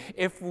accordingly.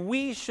 If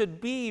we should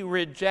be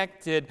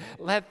rejected,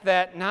 let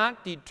that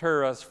not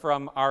deter us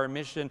from our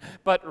mission,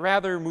 but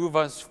rather move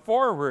us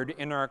forward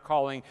in our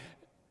calling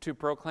to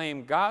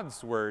proclaim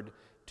God's word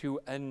to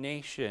a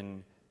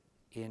nation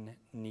in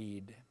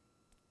need.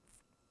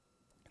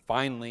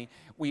 Finally,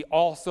 we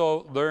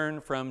also learn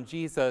from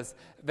Jesus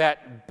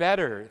that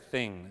better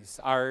things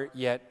are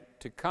yet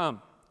to come.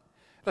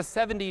 The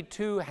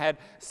 72 had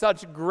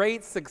such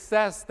great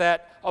success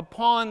that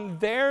upon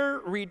their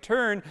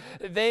return,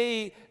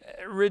 they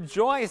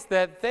rejoiced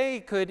that they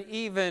could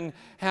even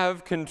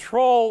have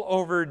control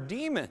over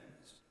demons.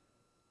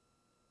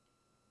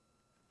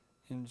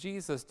 And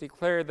Jesus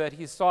declared that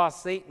he saw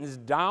Satan's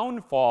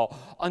downfall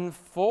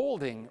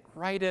unfolding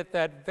right at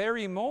that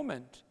very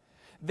moment.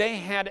 They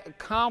had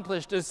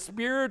accomplished a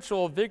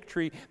spiritual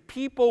victory.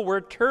 People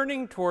were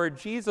turning toward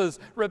Jesus,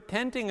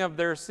 repenting of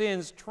their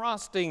sins,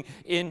 trusting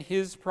in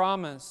his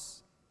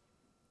promise.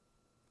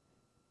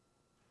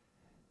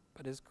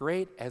 But as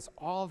great as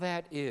all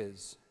that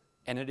is,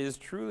 and it is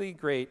truly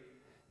great,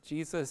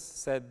 Jesus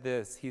said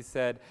this. He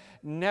said,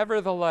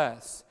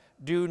 "Nevertheless,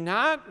 do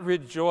not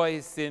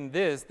rejoice in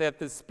this, that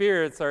the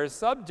spirits are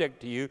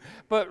subject to you,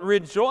 but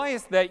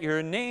rejoice that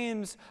your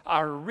names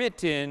are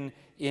written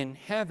in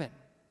heaven."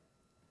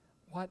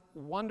 What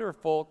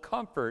wonderful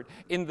comfort.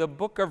 In the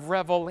book of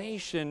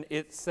Revelation,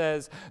 it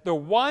says, "The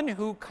one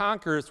who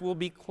conquers will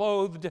be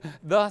clothed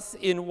thus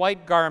in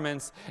white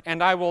garments,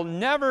 and I will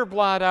never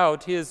blot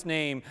out his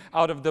name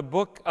out of the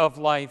book of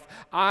life.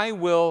 I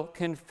will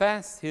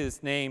confess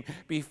his name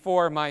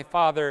before my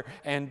Father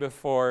and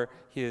before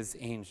his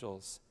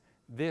angels."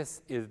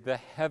 This is the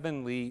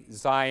heavenly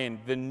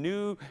Zion, the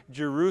new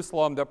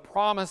Jerusalem, the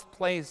promised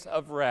place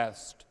of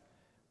rest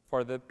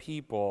for the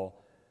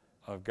people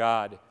of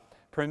God.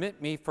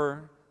 Permit me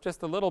for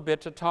just a little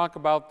bit to talk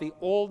about the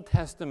Old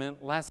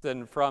Testament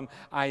lesson from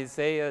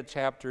Isaiah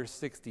chapter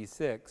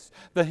 66.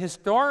 The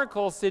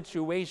historical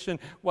situation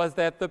was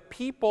that the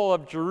people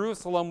of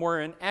Jerusalem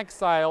were in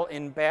exile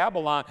in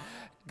Babylon.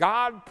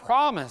 God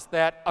promised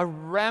that a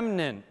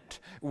remnant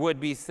would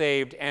be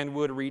saved and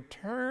would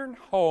return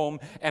home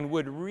and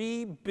would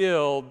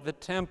rebuild the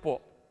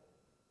temple.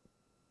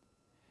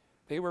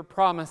 They were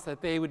promised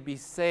that they would be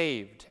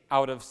saved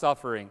out of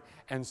suffering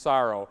and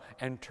sorrow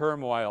and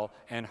turmoil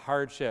and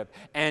hardship.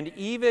 And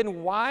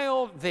even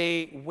while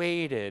they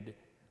waited,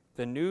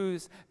 the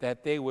news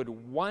that they would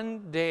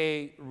one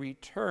day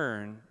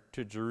return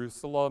to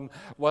Jerusalem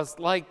was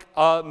like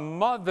a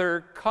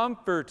mother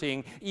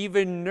comforting,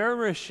 even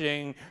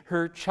nourishing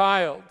her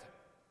child.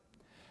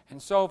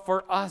 And so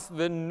for us,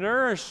 the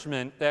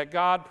nourishment that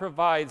God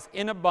provides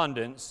in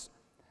abundance,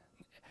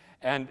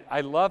 and I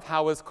love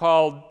how it's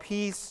called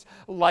peace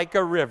like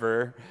a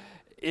river,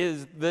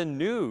 is the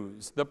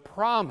news, the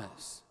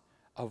promise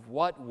of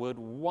what would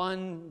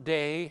one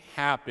day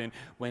happen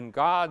when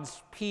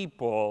God's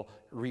people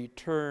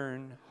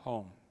return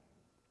home.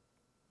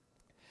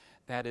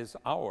 That is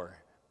our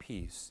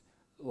peace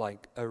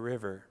like a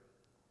river.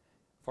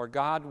 For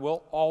God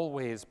will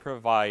always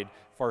provide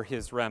for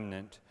his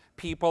remnant,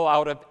 people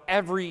out of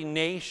every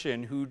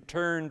nation who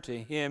turn to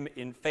him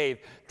in faith,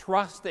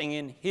 trusting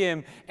in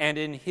him and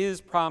in his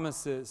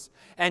promises.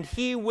 And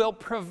he will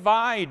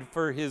provide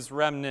for his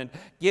remnant,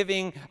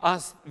 giving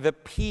us the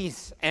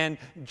peace and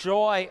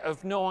joy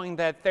of knowing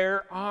that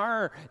there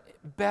are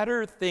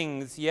better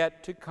things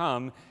yet to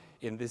come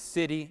in the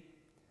city,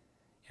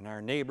 in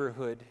our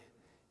neighborhood,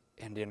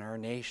 and in our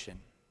nation.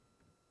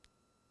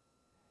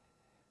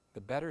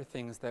 The better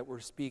things that we're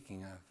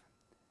speaking of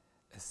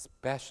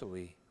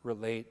especially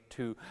relate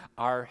to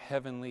our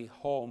heavenly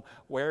home,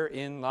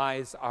 wherein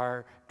lies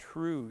our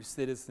true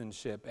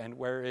citizenship and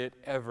where it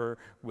ever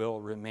will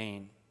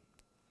remain.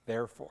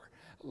 Therefore,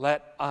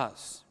 let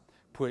us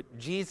put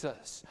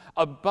Jesus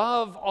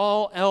above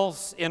all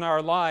else in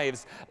our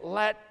lives.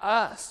 Let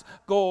us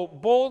go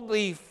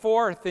boldly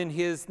forth in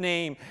his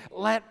name.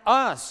 Let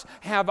us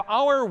have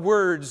our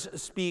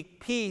words speak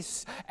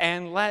peace,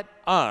 and let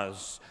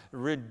us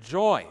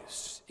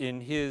rejoice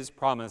in his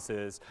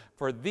promises,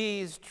 for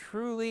these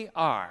truly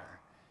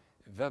are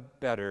the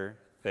better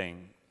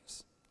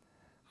things.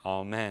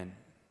 Amen.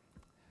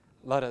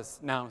 Let us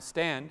now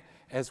stand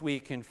as we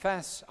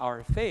confess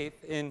our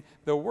faith in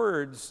the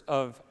words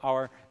of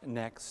our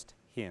next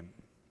hymn.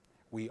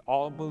 We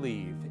all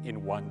believe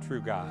in one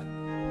true God.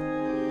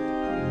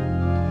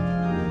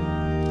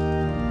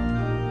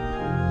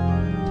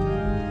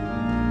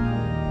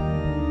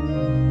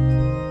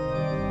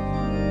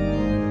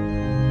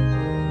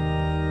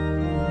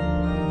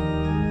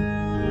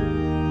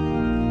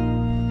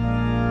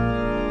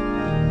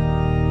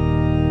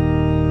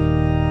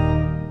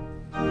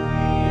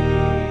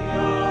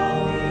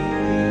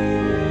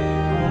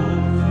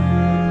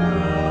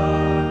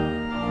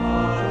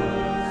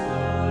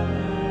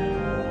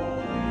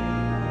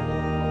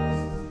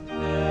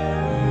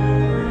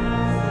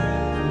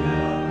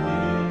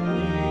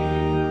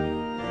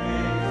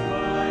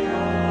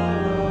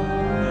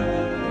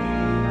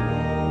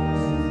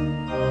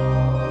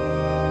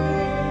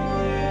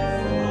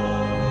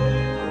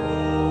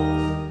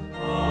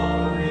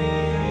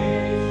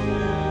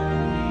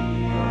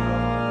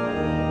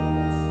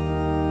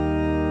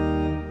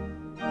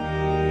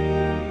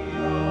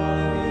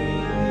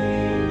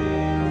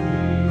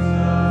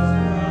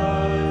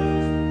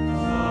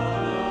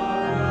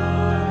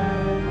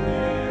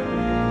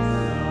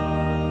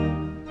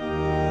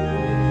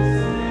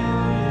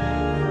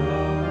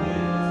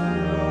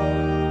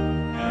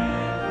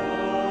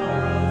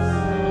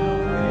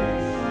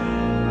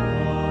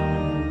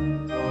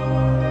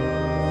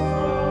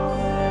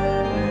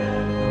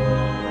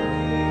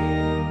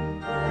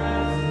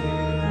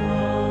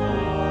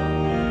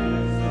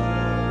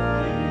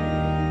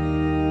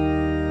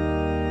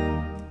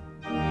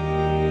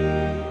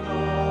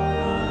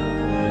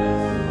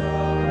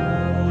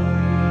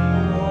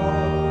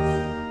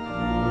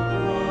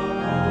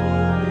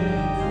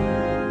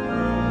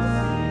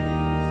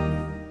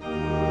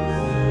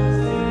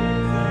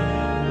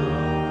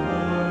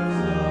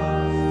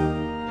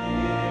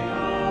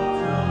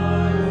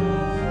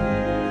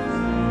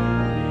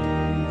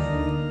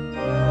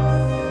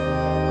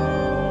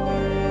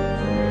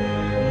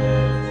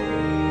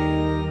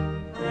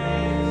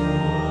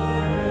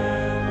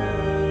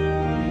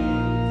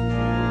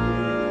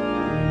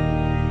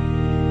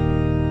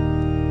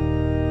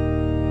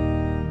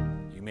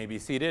 Be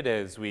seated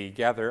as we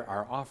gather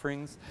our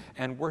offerings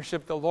and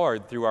worship the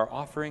Lord through our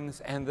offerings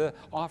and the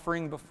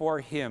offering before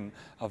him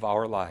of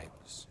our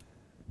lives.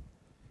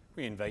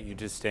 We invite you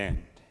to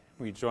stand.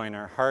 We join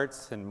our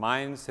hearts and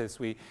minds as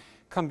we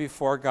come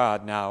before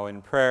God now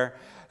in prayer.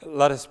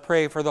 Let us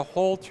pray for the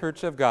whole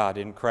church of God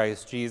in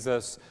Christ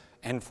Jesus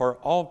and for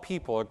all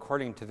people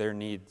according to their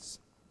needs.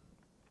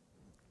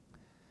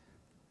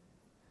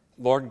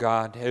 Lord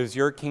God, as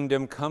your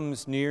kingdom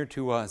comes near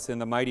to us in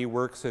the mighty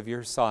works of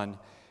your Son,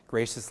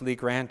 graciously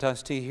grant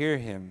us to hear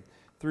him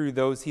through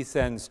those he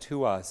sends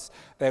to us,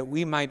 that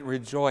we might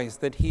rejoice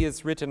that he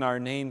has written our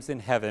names in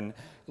heaven.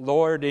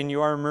 Lord, in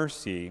your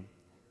mercy,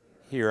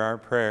 hear our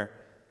prayer.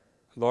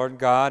 Lord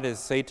God, as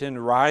Satan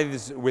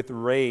writhes with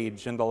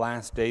rage in the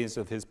last days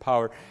of his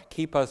power,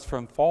 keep us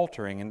from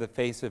faltering in the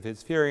face of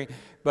his fury,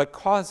 but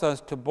cause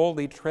us to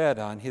boldly tread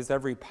on his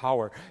every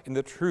power in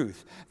the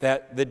truth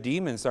that the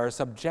demons are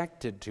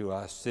subjected to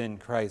us in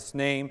Christ's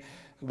name.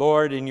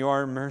 Lord, in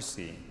your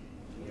mercy.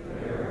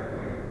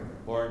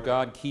 Lord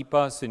God, keep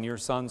us in your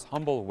Son's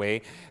humble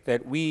way,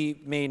 that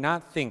we may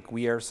not think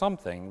we are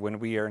something when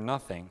we are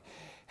nothing.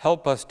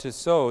 Help us to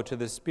sow to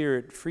the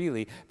Spirit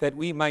freely, that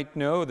we might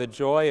know the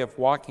joy of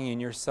walking in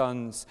your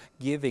Son's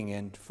giving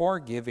and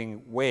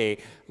forgiving way.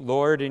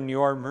 Lord, in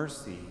your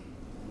mercy.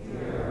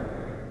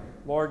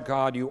 Lord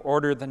God, you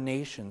order the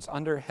nations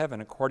under heaven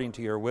according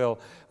to your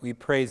will. We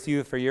praise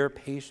you for your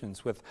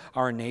patience with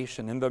our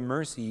nation and the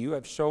mercy you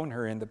have shown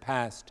her in the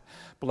past.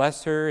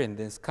 Bless her in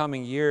this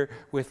coming year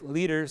with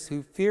leaders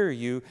who fear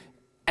you,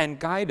 and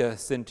guide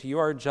us into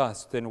your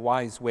just and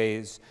wise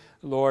ways.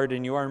 Lord,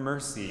 in your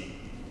mercy.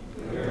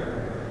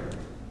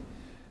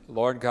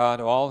 Lord God,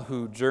 all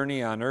who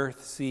journey on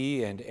earth,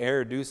 sea, and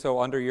air do so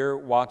under your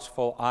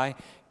watchful eye.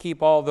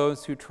 Keep all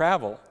those who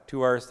travel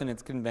to our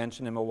Synods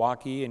Convention in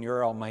Milwaukee in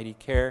your almighty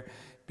care.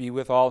 Be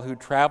with all who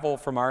travel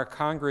from our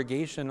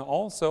congregation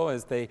also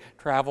as they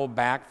travel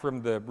back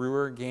from the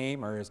Brewer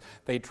game, or as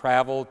they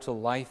travel to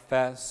Life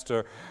Fest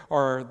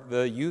or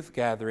the youth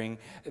gathering,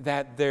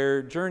 that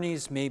their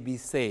journeys may be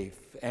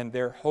safe and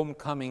their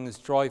homecomings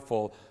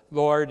joyful.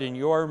 Lord, in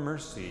your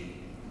mercy.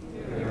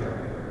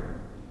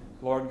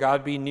 Lord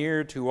God, be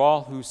near to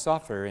all who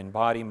suffer in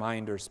body,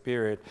 mind, or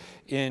spirit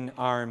in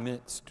our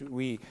midst,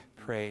 we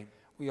pray.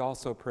 We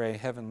also pray,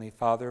 Heavenly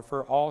Father,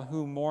 for all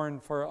who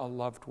mourn for a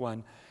loved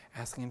one,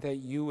 asking that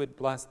you would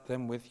bless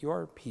them with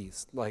your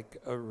peace like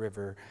a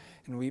river.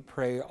 And we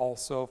pray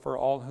also for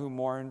all who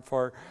mourn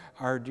for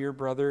our dear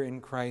brother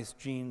in Christ,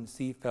 Gene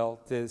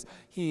Seefeld, as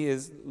he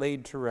is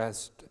laid to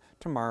rest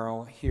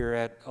tomorrow here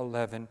at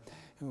 11.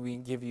 And we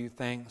give you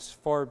thanks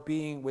for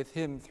being with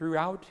him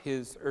throughout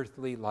his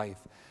earthly life,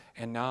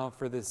 and now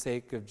for the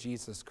sake of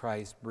Jesus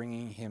Christ,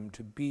 bringing him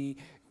to be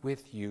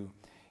with you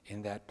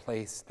in that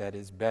place that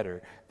is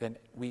better than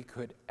we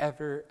could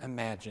ever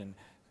imagine.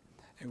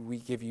 And we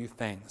give you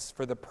thanks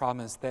for the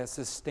promise that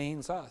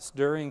sustains us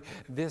during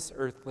this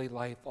earthly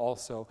life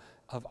also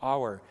of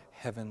our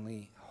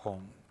heavenly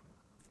home.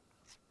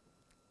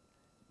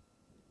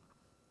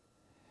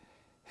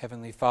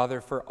 Heavenly Father,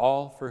 for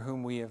all for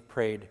whom we have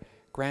prayed,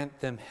 grant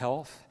them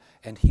health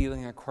and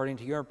healing according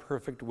to your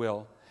perfect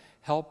will.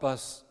 Help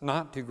us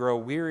not to grow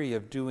weary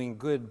of doing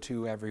good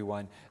to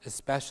everyone,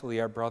 especially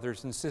our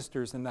brothers and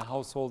sisters in the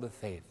household of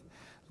faith.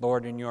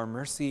 Lord, in your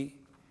mercy,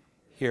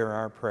 hear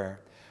our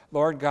prayer.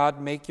 Lord God,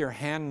 make your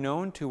hand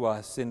known to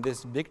us in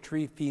this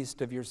victory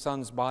feast of your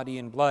Son's body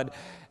and blood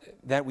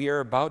that we are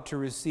about to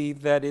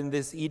receive, that in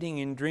this eating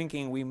and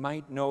drinking we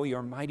might know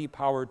your mighty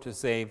power to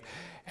save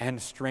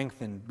and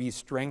be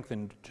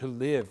strengthened to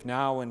live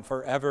now and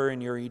forever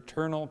in your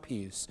eternal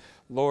peace.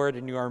 Lord,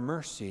 in your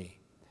mercy,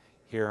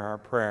 hear our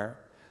prayer.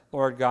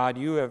 Lord God,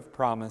 you have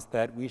promised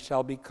that we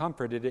shall be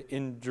comforted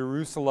in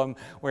Jerusalem,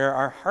 where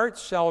our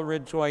hearts shall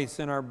rejoice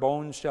and our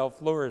bones shall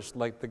flourish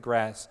like the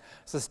grass.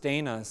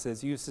 Sustain us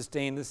as you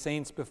sustain the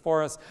saints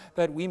before us,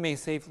 that we may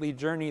safely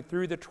journey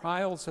through the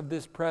trials of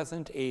this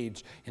present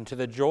age into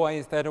the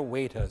joys that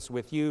await us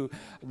with you.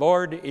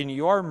 Lord, in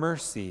your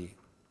mercy,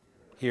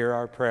 hear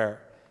our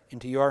prayer.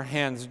 Into your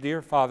hands,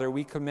 dear Father,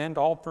 we commend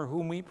all for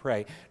whom we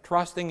pray,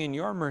 trusting in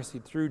your mercy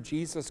through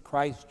Jesus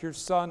Christ, your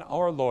Son,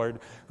 our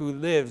Lord, who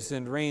lives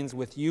and reigns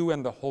with you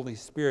and the Holy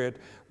Spirit,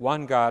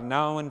 one God,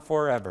 now and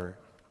forever.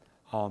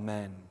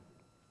 Amen.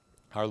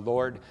 Our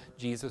Lord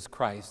Jesus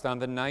Christ, on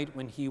the night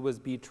when he was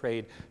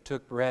betrayed,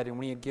 took bread, and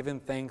when he had given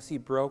thanks, he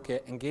broke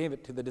it and gave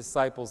it to the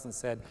disciples and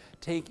said,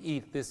 "Take,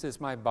 eat, this is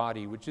my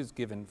body, which is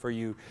given for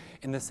you."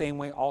 In the same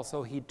way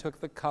also he took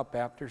the cup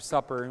after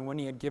supper, and when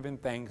he had given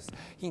thanks,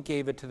 he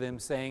gave it to them,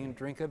 saying,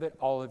 "Drink of it,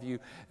 all of you.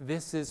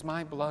 This is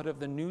my blood of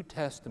the New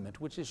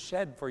Testament, which is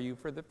shed for you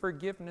for the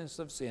forgiveness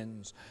of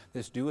sins.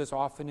 This do as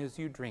often as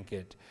you drink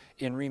it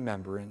in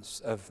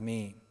remembrance of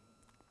me."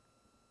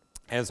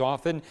 As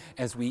often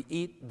as we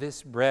eat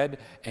this bread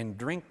and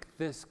drink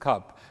this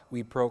cup,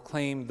 we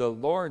proclaim the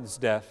Lord's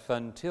death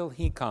until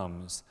he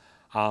comes.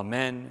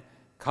 Amen.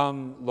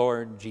 Come,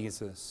 Lord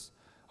Jesus.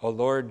 O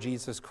Lord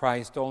Jesus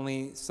Christ,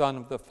 only Son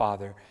of the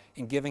Father,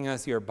 in giving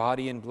us your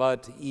body and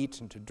blood to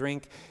eat and to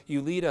drink, you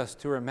lead us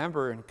to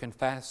remember and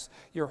confess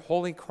your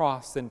holy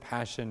cross and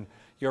passion,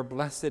 your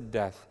blessed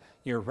death,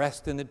 your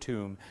rest in the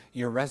tomb,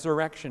 your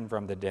resurrection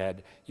from the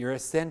dead, your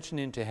ascension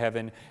into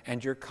heaven,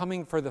 and your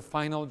coming for the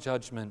final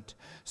judgment.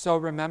 So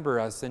remember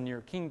us in your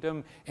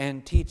kingdom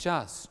and teach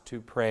us to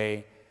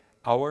pray,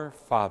 Our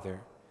Father,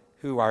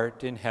 who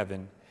art in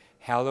heaven,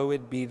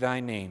 hallowed be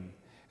thy name.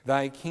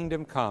 Thy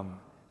kingdom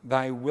come,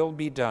 thy will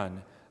be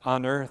done,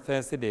 on earth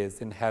as it is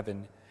in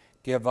heaven.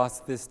 Give us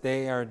this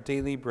day our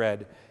daily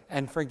bread,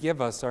 and forgive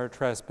us our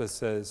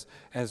trespasses,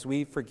 as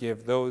we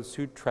forgive those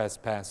who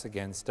trespass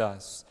against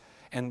us.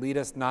 And lead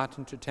us not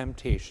into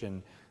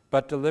temptation,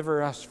 but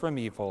deliver us from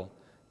evil.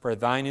 For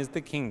thine is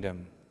the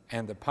kingdom,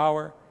 and the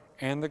power,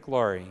 and the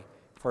glory,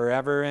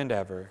 forever and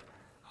ever.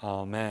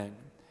 Amen.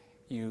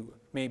 You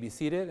may be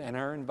seated and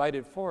are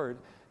invited forward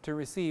to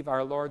receive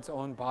our Lord's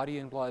own body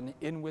and blood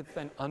in, with,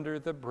 and under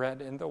the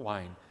bread and the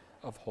wine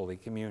of Holy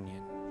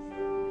Communion.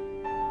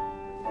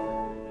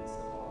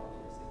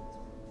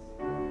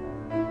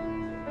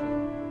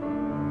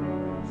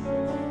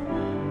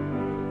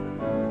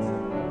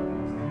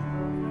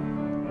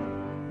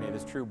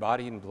 True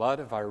body and blood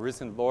of our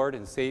risen Lord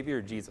and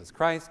Savior Jesus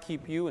Christ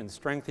keep you and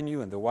strengthen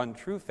you in the one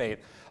true faith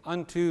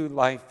unto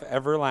life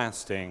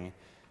everlasting.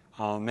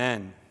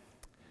 Amen.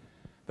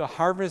 The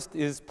harvest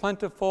is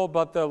plentiful,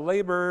 but the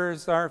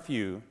laborers are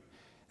few.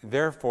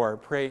 Therefore,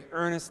 pray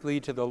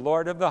earnestly to the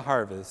Lord of the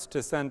harvest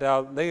to send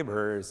out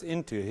laborers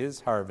into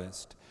his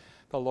harvest.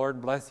 The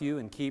Lord bless you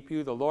and keep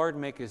you. The Lord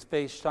make his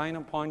face shine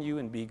upon you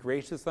and be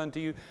gracious unto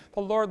you.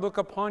 The Lord look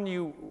upon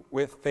you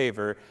with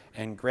favor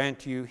and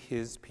grant you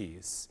his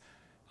peace.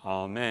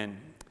 Amen.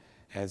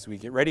 As we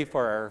get ready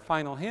for our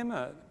final hymn,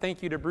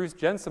 thank you to Bruce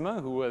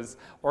Jensema, who was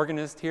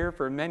organist here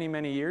for many,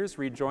 many years,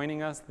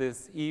 rejoining us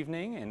this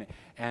evening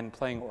and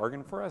playing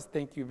organ for us.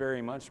 Thank you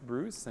very much,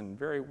 Bruce, and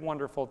very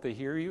wonderful to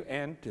hear you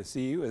and to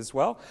see you as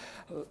well.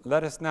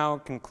 Let us now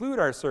conclude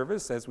our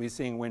service as we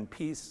sing When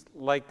Peace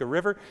Like the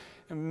River.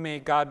 May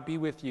God be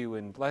with you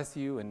and bless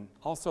you, and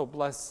also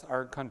bless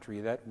our country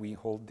that we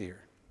hold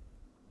dear.